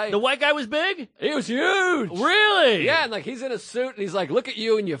white guy. The white guy was big? He was huge. Really? Yeah, and like he's in a suit and he's like, look at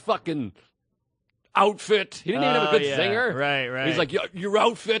you in your fucking outfit. He didn't even have a good yeah. zinger. Right. He's like, your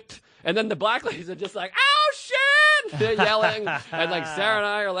outfit. And then the black ladies are just like, oh shit! They're yelling. And like Sarah and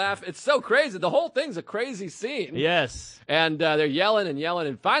I are laughing. It's so crazy. The whole thing's a crazy scene. Yes. And they're yelling and yelling.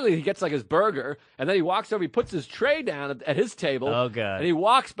 And finally he gets like his burger. And then he walks over, he puts his tray down at his table. Oh, God. And he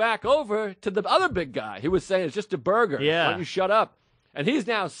walks back over to the other big guy. He was saying, it's just a burger. Yeah. Why don't you shut up? And he's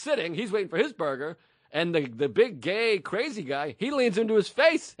now sitting. He's waiting for his burger. And the big gay crazy guy, he leans into his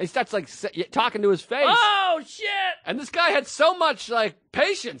face. And he starts like talking to his face. Oh, shit! And this guy had so much like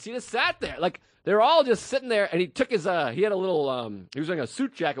patience. He just sat there. Like they were all just sitting there. And he took his he had a little he was wearing a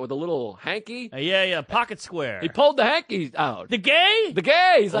suit jacket with a little hanky. Yeah, pocket square. He pulled the hanky out. The gay? The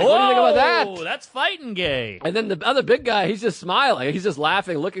gay. He's like, what do you think about that? Oh, that's fighting gay. And then the other big guy, he's just smiling. He's just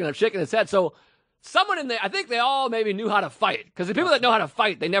laughing, looking at him, shaking his head. So someone in there, I think they all maybe knew how to fight. Because the people that know how to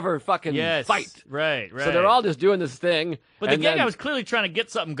fight, they never fucking fight. Right. So they're all just doing this thing. But the and gay then- guy was clearly trying to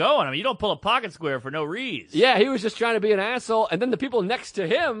get something going. I mean, you don't pull a pocket square for no reason. Yeah, he was just trying to be an asshole. And then the people next to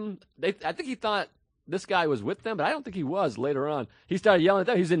him, I think he thought this guy was with them, but I don't think he was later on. He started yelling at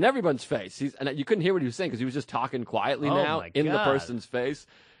them. He's in everyone's face. And you couldn't hear what he was saying because he was just talking quietly now my in the God. person's face.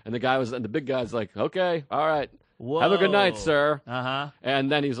 And the big guy's like, okay, all right. Whoa. Have a good night, sir. Uh-huh.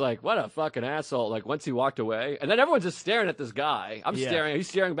 And then he's like, what a fucking asshole. Like, once he walked away. And then everyone's just staring at this guy. I'm Yeah. staring. He's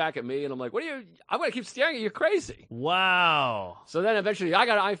staring back at me. And I'm like, I'm going to keep staring at you. You're crazy. Wow. So then eventually I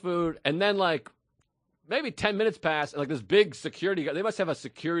got iFood. And then, like, maybe 10 minutes passed. And, like, this big security guy. They must have a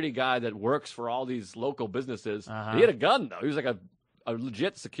security guy that works for all these local businesses. Uh-huh. He had a gun, though. He was like a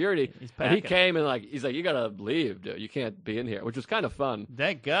legit security. He's And he packing. came and, like, he's like, you got to leave, dude. You can't be in here, which was kind of fun.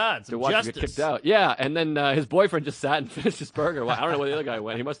 Thank God. To Some watch him justice. get kicked out. Yeah, and then his boyfriend just sat and finished his burger. Well, I don't know where the other guy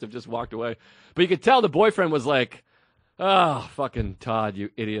went. He must have just walked away. But you could tell the boyfriend was like, oh, fucking Todd, you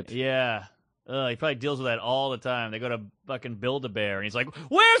idiot. Yeah. He probably deals with that all the time. They go to fucking Build-A-Bear, and he's like,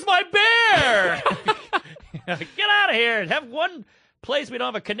 where's my bear? Get out of here. Have one place we don't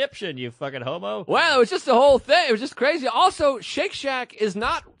have a conniption, you fucking homo. Well, it was just the whole thing. It was just crazy. Also, Shake Shack is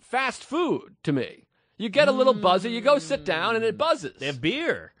not fast food to me. You get a little buzzy, you go sit down, and it buzzes. They have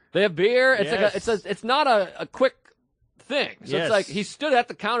beer. They have beer. It's Yes. like it's not a quick thing. So Yes. it's like he stood at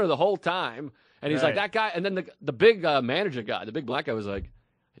the counter the whole time, and he's like, Right. that guy. And then the big manager guy, the big black guy, was like,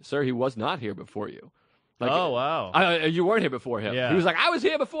 sir, he was not here before you. Like, oh, wow. You weren't here before him. Yeah. He was like, I was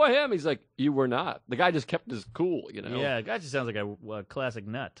here before him. He's like, you were not. The guy just kept his cool, you know? Yeah, guy just sounds like a classic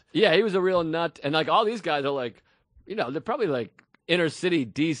nut. Yeah, he was a real nut. And like all these guys are like, you know, they're probably like inner city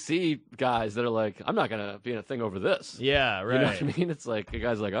DC guys that are like, I'm not going to be in a thing over this. Yeah, right. You know what I mean? It's like the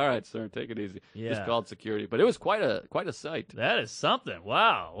guy's like, all right, sir, take it easy. Yeah. Just called security. But it was quite a sight. That is something.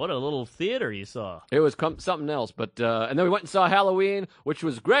 Wow, what a little theater you saw. It was something else. But and then we went and saw Halloween, which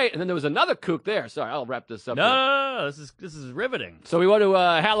was great. And then there was another kook there. Sorry, I'll wrap this up. No, this is riveting. So we went to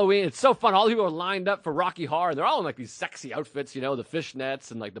Halloween. It's so fun. All the people are lined up for Rocky Horror. And they're all in like these sexy outfits, you know, the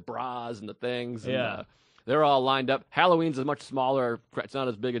fishnets and like the bras and the things. And, Yeah. they're all lined up. Halloween's a much smaller. It's not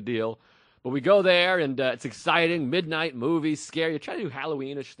as big a deal. But we go there, and it's exciting. Midnight movie, scary. You try to do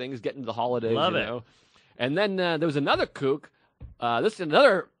Halloween-ish things, get into the holidays. Love you it. know? And then there was another kook. This is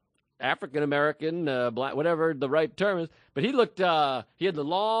another African-American, black, whatever the right term is. But he looked, he had the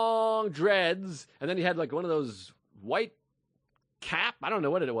long dreads, and then he had like one of those white cap. I don't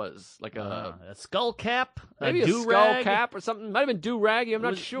know what it was. Like A skull cap? maybe a skull do-rag? cap or something. Might have been do-raggy. I'm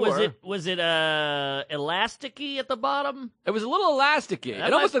not sure. Was it elasticy at the bottom? It was a little elasticy. That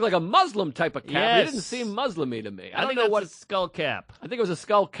It almost might- looked like a Muslim type of cap. Yes. It didn't seem Muslim-y to me. I don't think know that's what. a skull cap. I think it was a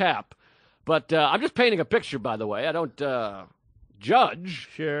skull cap. But I'm just painting a picture, by the way. I don't judge.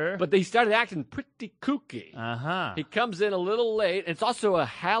 Sure. But he started acting pretty kooky. Uh-huh. He comes in a little late. It's also a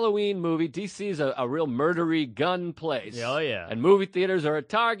Halloween movie. DC is a real murdery gun place. Yeah, oh, yeah. And movie theaters are a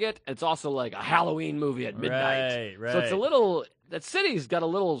target. It's also like a Halloween movie at midnight. Right. So it's a little. That city's got a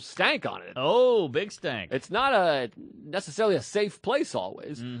little stank on it. Oh, big stank. It's not necessarily a safe place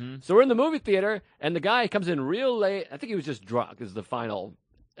always. Mm-hmm. So we're in the movie theater, and the guy comes in real late. I think he was just drunk is the final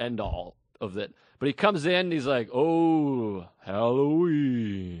end all of it. But he comes in, and he's like, oh,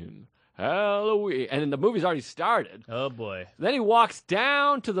 Halloween. And then the movie's already started. Oh, boy. Then he walks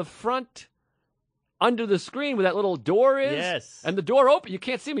down to the front under the screen where that little door is. Yes. And the door open. You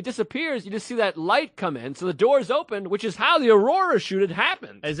can't see him. He disappears. You just see that light come in. So the door's open, which is how the Aurora shoot had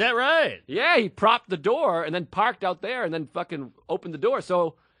happened. Is that right? Yeah, he propped the door and then parked out there and then fucking opened the door.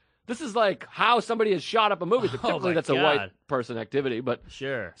 So this is like how somebody has shot up a movie. Typically, my that's a God. white person activity. But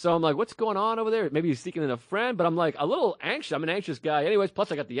Sure. so I'm like, what's going on over there? Maybe he's seeking in a friend. But I'm like a little anxious. I'm an anxious guy. Anyways,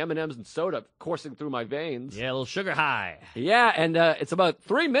 plus I got the M&Ms and soda coursing through my veins. Yeah, a little sugar high. Yeah, and it's about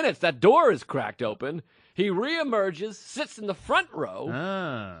 3 minutes. That door is cracked open. He reemerges, sits in the front row.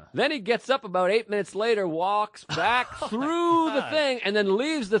 Ah. Then he gets up about 8 minutes later, walks back through the thing, and then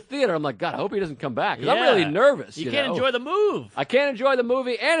leaves the theater. I'm like, God, I hope he doesn't come back. 'Cause I'm Yeah. really nervous. You You can't know? enjoy the move. I can't enjoy the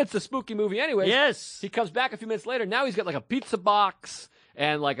movie, and it's a spooky movie anyway. Yes. He comes back a few minutes later. Now he's got like a pizza box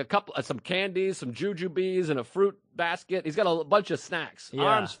and like a couple, some candies, some jujubes, and a fruit basket. He's got a bunch of snacks, Yeah.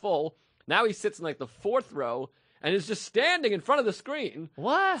 arms full. Now he sits in like the fourth row and is just standing in front of the screen,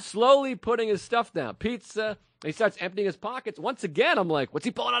 What? slowly putting his stuff down. Pizza. And he starts emptying his pockets. Once again, I'm like, what's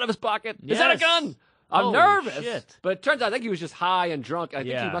he pulling out of his pocket? Is that a Yes. gun? I'm Holy nervous. shit. But it turns out I think he was just high and drunk. I think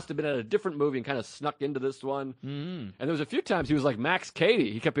Yeah. he must have been at a different movie and kind of snuck into this one. Mm-hmm. And there was a few times he was like Max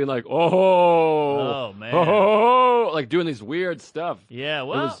Cady. He kept being like, oh, man. oh, like doing these weird stuff. Yeah, It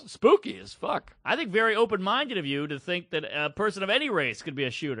well, was spooky as fuck. I think very open-minded of you to think that a person of any race could be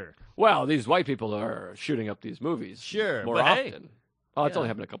a shooter. Well, these white people are shooting up these movies Sure, more but hey. often. Oh, it's Yeah. only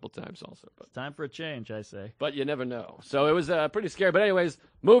happened a couple times also. But Time for a change, I say. But you never know. So it was pretty scary. But anyways,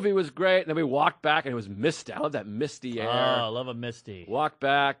 movie was great. And then we walked back, and it was misty. I love that misty air. Oh, I love a Misty. Walked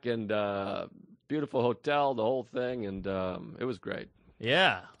back, and beautiful hotel, the whole thing. And it was great.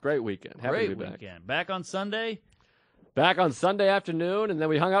 Yeah. Great weekend. Happy Great to be back. weekend. Back on Sunday? Back on Sunday afternoon, and then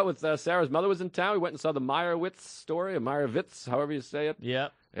we hung out with Sarah's mother was in town. We went and saw the Meyerowitz story, or Meyerowitz, however you say it.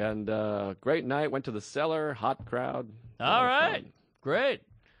 Yep. And great night. Went to the cellar, hot crowd. A lot All of right. fun. Great.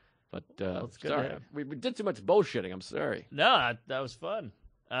 But That's good to sorry, have. we did too much bullshitting. I'm sorry. No, that was fun.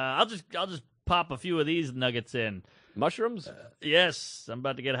 I'll just pop a few of these nuggets in. Mushrooms? Yes, I'm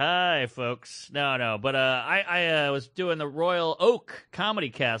about to get high, folks. No, but I was doing the Royal Oak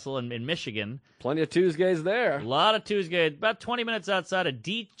Comedy Castle in Michigan. Plenty of tuesgays there. A lot of Tuesgays, about 20 minutes outside of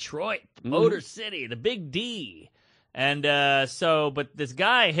Detroit, Motor City, the Big D. And but this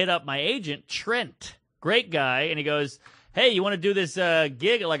guy hit up my agent, Trent, great guy, and he goes, "Hey, you want to do this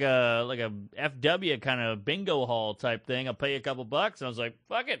gig like a FW kind of bingo hall type thing? I'll pay you a couple bucks." And I was like,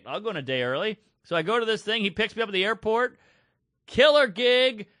 "Fuck it, I'll go in a day early." So I go to this thing. He picks me up at the airport. Killer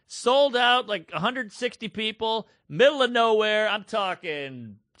gig, sold out, like 160 people, middle of nowhere. I'm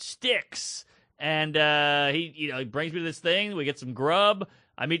talking sticks. And he brings me to this thing. We get some grub.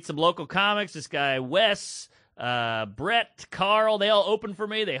 I meet some local comics. This guy Wes, Brett, Carl. They all open for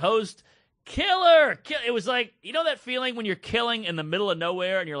me. They host. Killer. It was like, you know that feeling when you're killing in the middle of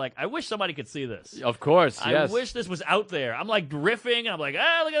nowhere and you're like, I wish somebody could see this. Of course, yes. I wish this was out there. I'm like riffing, and I'm like,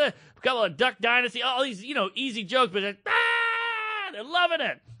 look at that. A couple of Duck Dynasty, all these, easy jokes, but they're loving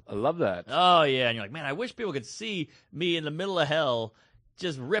it. I love that. Oh, yeah. And you're like, man, I wish people could see me in the middle of hell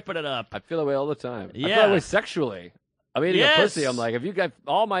just ripping it up. I feel that way all the time. Yeah. I feel that way sexually. I'm eating a pussy. I'm like, if you guys,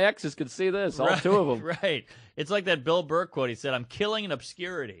 all my exes could see this, all two of them. Right. It's like that Bill Burr quote. He said, I'm killing in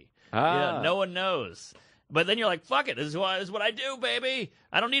obscurity. Yeah, no one knows. But then you're like, fuck it. This is what I do, baby.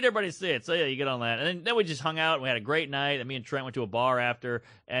 I don't need everybody to see it. So, yeah, you get on that. And then we just hung out, and we had a great night. And me and Trent went to a bar after,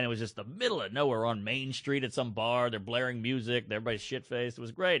 and it was just the middle of nowhere on Main Street at some bar. They're blaring music. Everybody's shit-faced. It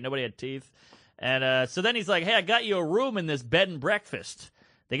was great. Nobody had teeth. And so then he's like, hey, I got you a room in this bed and breakfast.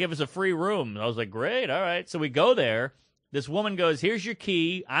 They give us a free room. And I was like, great, all right. So we go there. This woman goes, here's your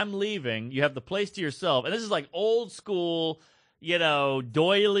key. I'm leaving. You have the place to yourself. And this is like old school,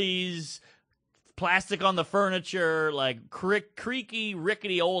 doilies, plastic on the furniture, like creaky,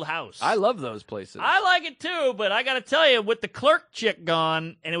 rickety old house. I love those places. I like it too, but I got to tell you, with the clerk chick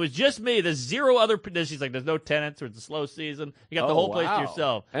gone, and it was just me, there's zero other, she's like, there's no tenants, or it's a slow season. You got the whole place to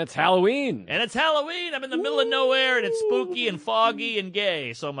yourself. And it's Halloween. I'm in the middle of nowhere, and it's spooky and foggy and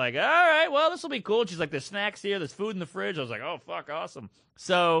gay. So I'm like, all right, well, this will be cool. And she's like, there's snacks here, there's food in the fridge. I was like, oh, fuck, awesome.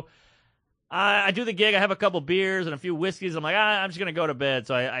 So I do the gig. I have a couple beers and a few whiskeys. I'm like, I'm just going to go to bed.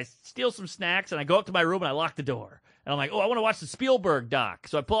 So I steal some snacks, and I go up to my room, and I lock the door. And I'm like, I want to watch the Spielberg doc.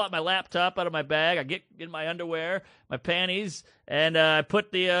 So I pull out my laptop out of my bag. I get in my underwear, my panties, and I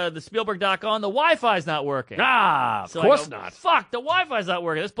put the Spielberg doc on. The Wi-Fi's not working. Of course not. Fuck, the Wi-Fi's not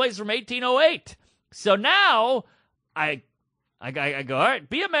working. This place is from 1808. So now I go, all right,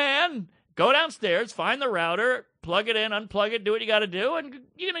 be a man. Go downstairs, find the router, plug it in, unplug it, do what you got to do, and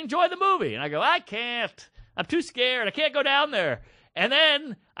you can enjoy the movie. And I go, I can't. I'm too scared. I can't go down there. And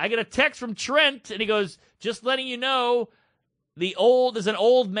then I get a text from Trent, and he goes, just letting you know, there's an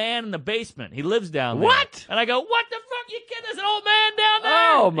old man in the basement. He lives down there. What? And I go, what the fuck? You kidding? There's an old man down there?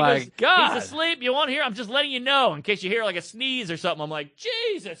 Oh, my God. He's asleep. You won't hear? I'm just letting you know in case you hear like a sneeze or something. I'm like,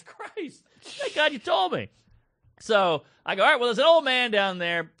 Jesus Christ. Thank God you told me. So I go, all right, well, there's an old man down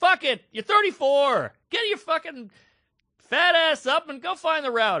there. Fuck it. You're 34. Get your fucking fat ass up and go find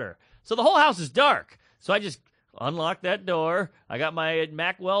the router. So the whole house is dark. So I just unlock that door. I got my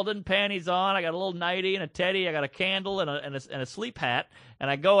Mack Weldon panties on. I got a little nightie and a teddy. I got a candle and a sleep hat. And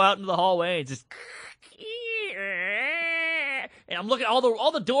I go out into the hallway and just... And I'm looking,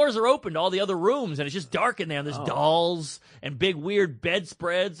 all the doors are open to all the other rooms, and it's just dark in there. And there's dolls and big weird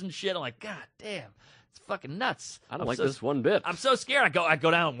bedspreads and shit. I'm like, God damn. It's fucking nuts. I don't like this one bit. I'm so scared. I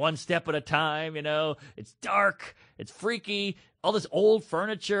go down one step at a time, It's dark. It's freaky. All this old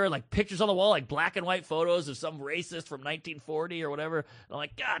furniture, like pictures on the wall, like black and white photos of some racist from 1940 or whatever. And I'm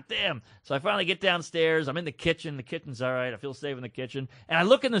like, God damn. So I finally get downstairs. I'm in the kitchen. The kitchen's all right. I feel safe in the kitchen. And I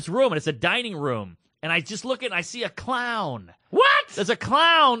look in this room, and it's a dining room. And I just look at it, and I see a clown. What? There's a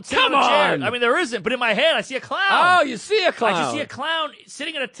clown sitting Come on a chair. on. I mean, there isn't, but in my head, I see a clown. Oh, you see a clown. I just see a clown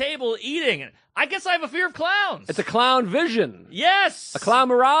sitting at a table eating. I guess I have a fear of clowns. It's a clown vision. Yes. A clown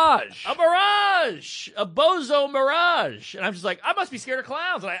mirage. A mirage. A bozo mirage. And I'm just like, I must be scared of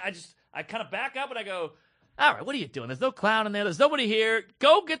clowns. And I kind of back up and I go, all right, what are you doing? There's no clown in there. There's nobody here.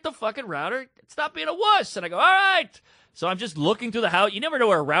 Go get the fucking router. Stop being a wuss. And I go, all right. So I'm just looking through the house. You never know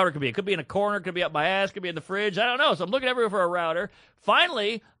where a router could be. It could be in a corner. It could be up my ass. It could be in the fridge. I don't know. So I'm looking everywhere for a router.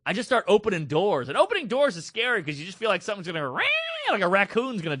 Finally, I just start opening doors. And opening doors is scary because you just feel like something's going to, like a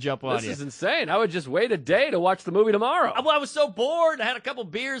raccoon's going to jump on you. This is insane. I would just wait a day to watch the movie tomorrow. Well, I was so bored. I had a couple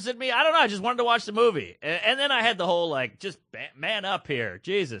beers in me. I don't know. I just wanted to watch the movie. And then I had the whole, like, just man up here.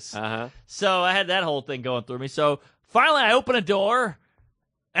 Jesus. Uh-huh. So I had that whole thing going through me. So finally, I open a door.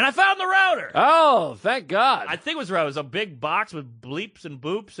 And I found the router. Oh, thank God. I think it was right. It was a big box with bleeps and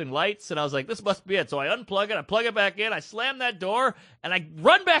boops and lights, and I was like, this must be it. So I unplug it, I plug it back in, I slam that door, and I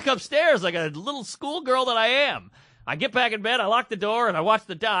run back upstairs like a little schoolgirl that I am. I get back in bed, I lock the door, and I watch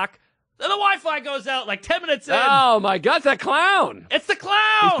the doc. Then the Wi-Fi goes out like 10 minutes in. Oh, my God, it's that clown. It's the clown.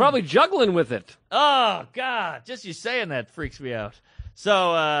 He's probably juggling with it. Oh, God. Just you saying that freaks me out.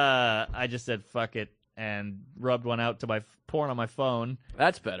 So I just said, fuck it, and rubbed one out to my porn on my phone.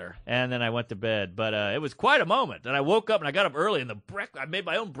 That's better. And then I went to bed. But it was quite a moment. And I woke up and I got up early, and I made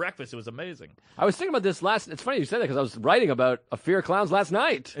my own breakfast. It was amazing. I was thinking about this it's funny you said that because I was writing about a fear of clowns last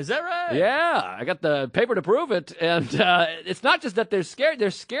night. Is that right? Yeah. I got the paper to prove it. And it's not just that they're scary.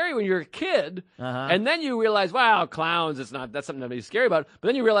 They're scary when you're a kid. Uh-huh. And then you realize, wow, clowns, that's something to be scary about. But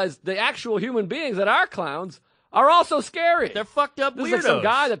then you realize the actual human beings that are clowns are also scary. They're fucked up There's weirdos. like some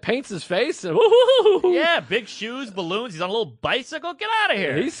guy that paints his face and woo-hoo-hoo-hoo. Yeah, big shoes, balloons. He's on a little bicycle. Get out of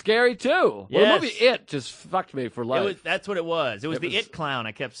here. He's scary too. Well, the Yes. movie It just fucked me for life. That's what it was. It was It the was It clown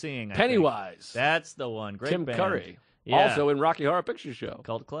I kept seeing. I think. Pennywise. That's the one. Great Tim band. Curry. Yeah. Also in Rocky Horror Picture Show.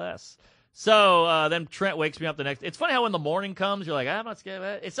 Cult class. So then Trent wakes me up the next. It's funny how when the morning comes, you're like, I'm not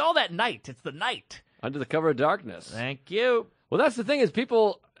scared. It's all that night. It's the night. Under the Cover of Darkness. Thank you. Well, that's the thing is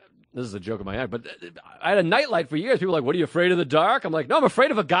people. This is a joke in my head, but I had a nightlight for years. People are like, what are you afraid of the dark? I'm like, no, I'm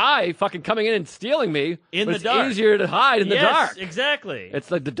afraid of a guy fucking coming in and stealing me. In but the it's dark. easier to hide in the dark. Exactly. It's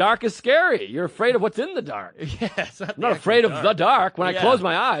like the dark is scary. You're afraid of what's in the dark. Yes. I'm not afraid of the dark. When I close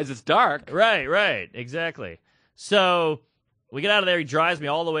my eyes, it's dark. Right. Exactly. So we get out of there. He drives me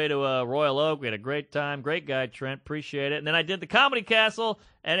all the way to Royal Oak. We had a great time. Great guy, Trent. Appreciate it. And then I did the Comedy Castle,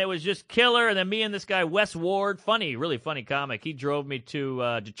 and it was just killer. And then me and this guy, Wes Ward, really funny comic. He drove me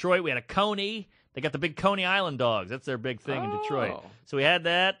to Detroit. We had a Coney. They got the big Coney Island dogs. That's their big thing in Detroit. So we had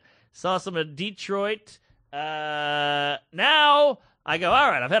that. Saw some of Detroit. Now I go, all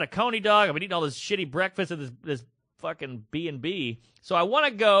right, I've had a Coney dog. I've been eating all this shitty breakfast at this fucking B&B. So I want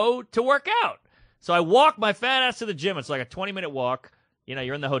to go to work out. So I walk my fat ass to the gym. It's like a 20-minute walk. You know,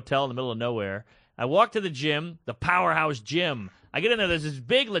 you're in the hotel in the middle of nowhere. I walk to the gym, the Powerhouse Gym. I get in there. There's this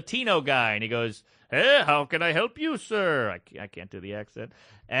big Latino guy, and he goes, hey, how can I help you, sir? I can't do the accent.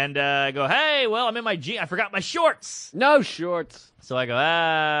 And I go, hey, well, I'm in my jeans. I forgot my shorts. No shorts. So I go,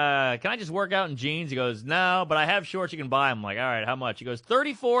 can I just work out in jeans? He goes, no, but I have shorts. You can buy them. I'm like, all right, how much? He goes,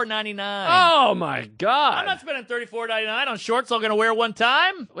 $34.99. Oh, my God. I'm not spending $34.99 on shorts I'm going to wear one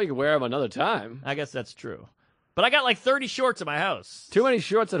time. We can wear them another time. I guess that's true. But I got like 30 shorts at my house. Too many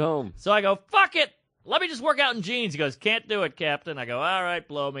shorts at home. So I go, fuck it. Let me just work out in jeans. He goes, can't do it, Captain. I go, all right,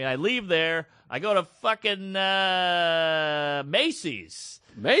 blow me. I leave there. I go to fucking Macy's.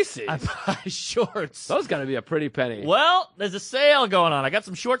 Macy's? I buy shorts. Those got to be a pretty penny. Well, there's a sale going on. I got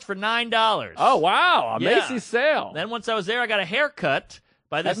some shorts for $9. Oh, wow. A Yeah. Macy's sale. Then once I was there, I got a haircut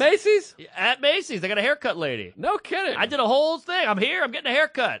by this. At Macy's? At Macy's. I got a haircut lady. No kidding. I did a whole thing. I'm here. I'm getting a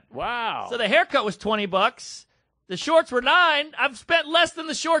haircut. Wow. So the haircut was $20. The shorts were $9. I've spent less than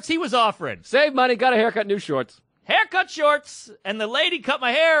the shorts he was offering. Save money, got a haircut, new shorts. Haircut shorts, and the lady cut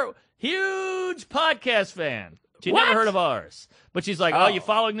my hair. Huge podcast fan. She What? never heard of ours. But she's like, oh, you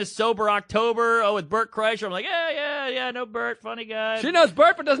following this Sober October? Oh, with Bert Kreischer? I'm like, yeah, no Bert, funny guy. She knows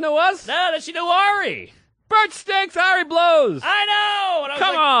Bert, but doesn't know us? No, she knew Ari. Bert stinks, Ari blows. I know. And I was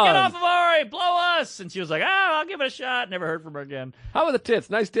Come like, on. get off of Ari, blow us. And she was like, I'll give it a shot. Never heard from her again. How are the tits?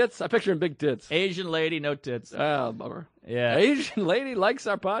 Nice tits? I picture him big tits. Asian lady, no tits. Oh, bummer. Yeah. Asian lady likes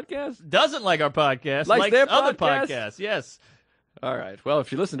our podcast? Doesn't like our podcast. Likes their other podcast? podcasts, yes. All right. Well, if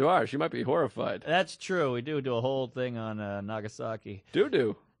she listened to ours, she might be horrified. That's true. We do a whole thing on Nagasaki.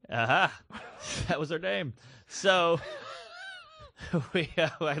 Doo-doo. Aha. That was her name. So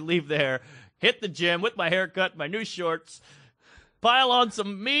I leave there, hit the gym with my haircut, my new shorts, pile on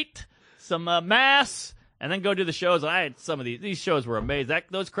some meat, some mass, and then go do the shows. I had some of these shows were amazing.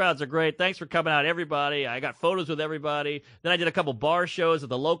 Those crowds are great. Thanks for coming out, everybody. I got photos with everybody. Then I did a couple bar shows at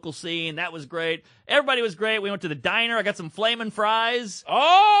the local scene. That was great. Everybody was great. We went to the diner. I got some flamin' fries.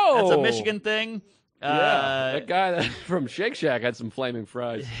 Oh! That's a Michigan thing. Yeah, that guy from Shake Shack had some flaming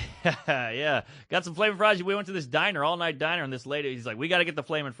fries. Yeah. Got some flaming fries. We went to this diner, all-night diner, and this lady, he's like, we got to get the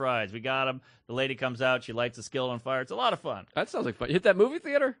flaming fries. We got them. The lady comes out. She lights the skillet on fire. It's a lot of fun. That sounds like fun. You hit that movie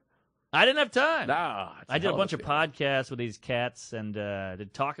theater? I didn't have time. Nah. I did a bunch of podcasts with these cats and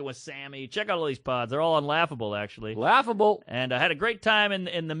did Talking with Sammy. Check out all these pods. They're all on Laughable, actually. Laughable. And I had a great time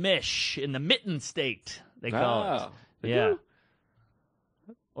in the Mish, in the Mitten State, they call it. Yeah. You?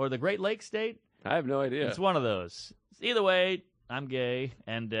 Or the Great Lakes State. I have no idea. It's one of those. Either way, I'm gay,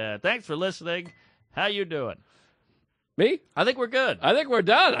 and thanks for listening. How you doing? Me? I think we're good. I think we're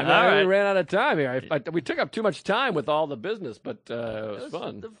done. I mean, All right. we ran out of time here. We took up too much time with all the business, but it was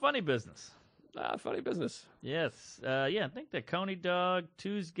fun. The funny business. Funny business. Yes. I think the Coney Dog,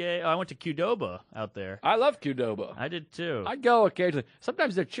 Tuesgay. Oh, I went to Qdoba out there. I love Qdoba. I did too. I go occasionally.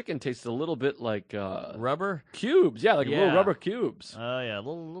 Sometimes their chicken tastes a little bit like Rubber? cubes. Yeah, like little rubber cubes. Oh, yeah. A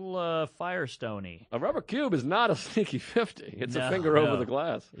little Firestone-y. A rubber cube is not a sneaky 50. It's No, a finger no. over the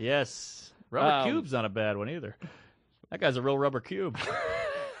glass. Yes. Rubber Cube's not a bad one either. That guy's a real rubber cube.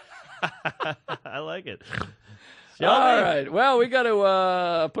 I like it. All right. Well, we got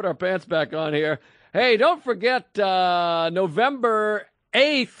to put our pants back on here. Hey, don't forget November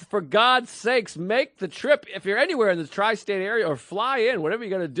 8th, for God's sakes, make the trip. If you're anywhere in the tri-state area or fly in, whatever you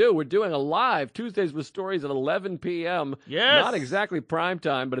got to do, we're doing a live Tuesdays with Stories at 11 p.m. Yes. Not exactly prime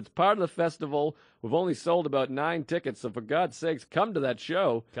time, but it's part of the festival. We've only sold about 9 tickets, so for God's sakes, come to that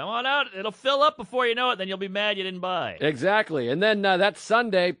show. Come on out. It'll fill up before you know it, then you'll be mad you didn't buy. Exactly. And then that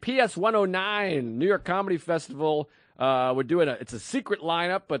Sunday, PS 109, New York Comedy Festival. We're doing it's a secret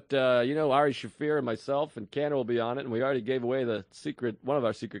lineup, but Ari Shafir and myself and Canner will be on it, and we already gave away one of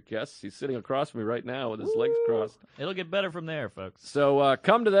our secret guests. He's sitting across from me right now with his legs crossed. It'll get better from there, folks. So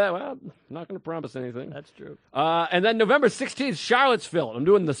come to that. Well, I'm not going to promise anything. That's true. And then November 16th, Charlottesville. I'm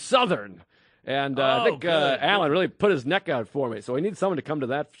doing the Southern. And I think Alan really put his neck out for me, so we need someone to come to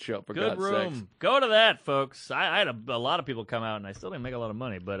that show, for God's sakes. Go to that, folks. I had a lot of people come out, and I still didn't make a lot of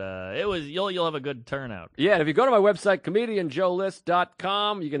money, but you'll have a good turnout. Yeah, and if you go to my website,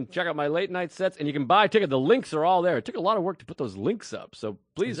 comedianjoelist.com, you can check out my late night sets, and you can buy a ticket. The links are all there. It took a lot of work to put those links up, so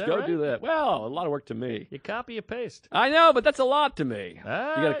please go right? do that. Well, a lot of work to me. You copy, you paste. I know, but that's a lot to me. You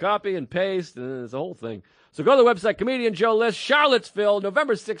got to copy and paste, and it's a whole thing. So go to the website, Comedian Joe List, Charlottesville,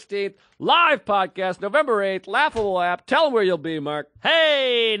 November 16th, live podcast, November 8th, Laughable app. Tell them where you'll be, Mark.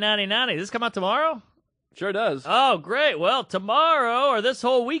 Hey, 9090. Does this come out tomorrow? Sure does. Oh, great. Well, tomorrow or this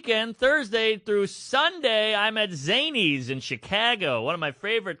whole weekend, Thursday through Sunday, I'm at Zany's in Chicago, one of my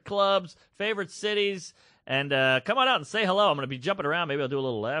favorite clubs, favorite cities. And come on out and say hello. I'm going to be jumping around. Maybe I'll do a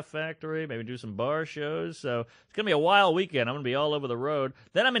little Laugh Factory, maybe do some bar shows. So it's going to be a wild weekend. I'm going to be all over the road.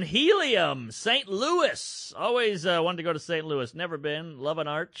 Then I'm in Helium, St. Louis. Always wanted to go to St. Louis. Never been. Love an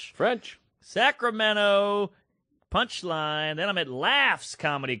arch. French. Sacramento, Punchline. Then I'm at Laughs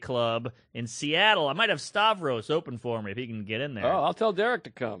Comedy Club in Seattle. I might have Stavros open for me if he can get in there. Oh, I'll tell Derek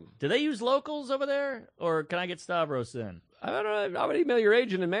to come. Do they use locals over there? Or can I get Stavros in? I don't know. I would email your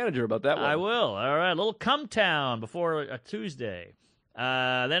agent and manager about that one. I will. All right. A little Come Town before a Tuesday.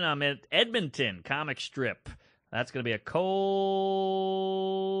 Then I'm at Edmonton Comic Strip. That's going to be a cold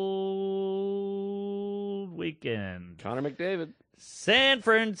weekend. Connor McDavid. San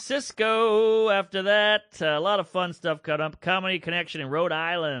Francisco after that. A lot of fun stuff cut up. Comedy Connection in Rhode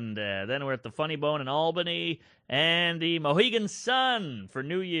Island. Then we're at the Funny Bone in Albany. And the Mohegan Sun for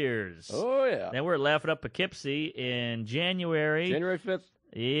New Year's. Oh, yeah. Then we're at Laugh It Up Poughkeepsie in January. January 5th?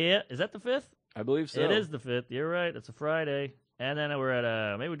 Yeah. Is that the 5th? I believe so. It is the 5th. You're right. It's a Friday. And then we're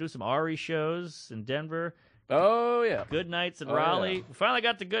at, maybe we'll do some Ari shows in Denver. Oh, yeah. Good Nights in Raleigh. Yeah. We finally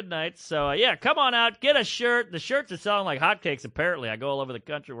got the Good Nights. So, come on out. Get a shirt. The shirts are selling like hotcakes, apparently. I go all over the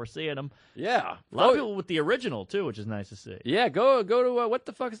country. We're seeing them. Yeah. A lot of people with the original, too, which is nice to see. Yeah, go to, what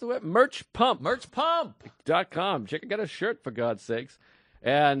the fuck is the web? Merch Pump. Merchpump.com. Get a shirt, for God's sakes.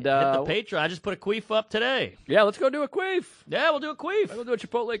 And hit the Patreon. I just put a queef up today. Yeah, let's go do a queef. Yeah, we'll do a queef. We'll do a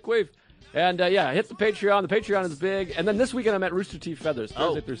Chipotle queef. And, hit the Patreon. The Patreon is big. And then this weekend I'm at Rooster Teeth Feathers,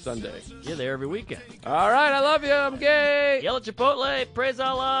 Thursday through Sunday. You're there every weekend. All right, I love you. I'm gay. Yell at Chipotle, praise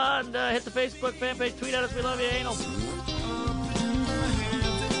Allah, and hit the Facebook fan page. Tweet at us. We love you, anal.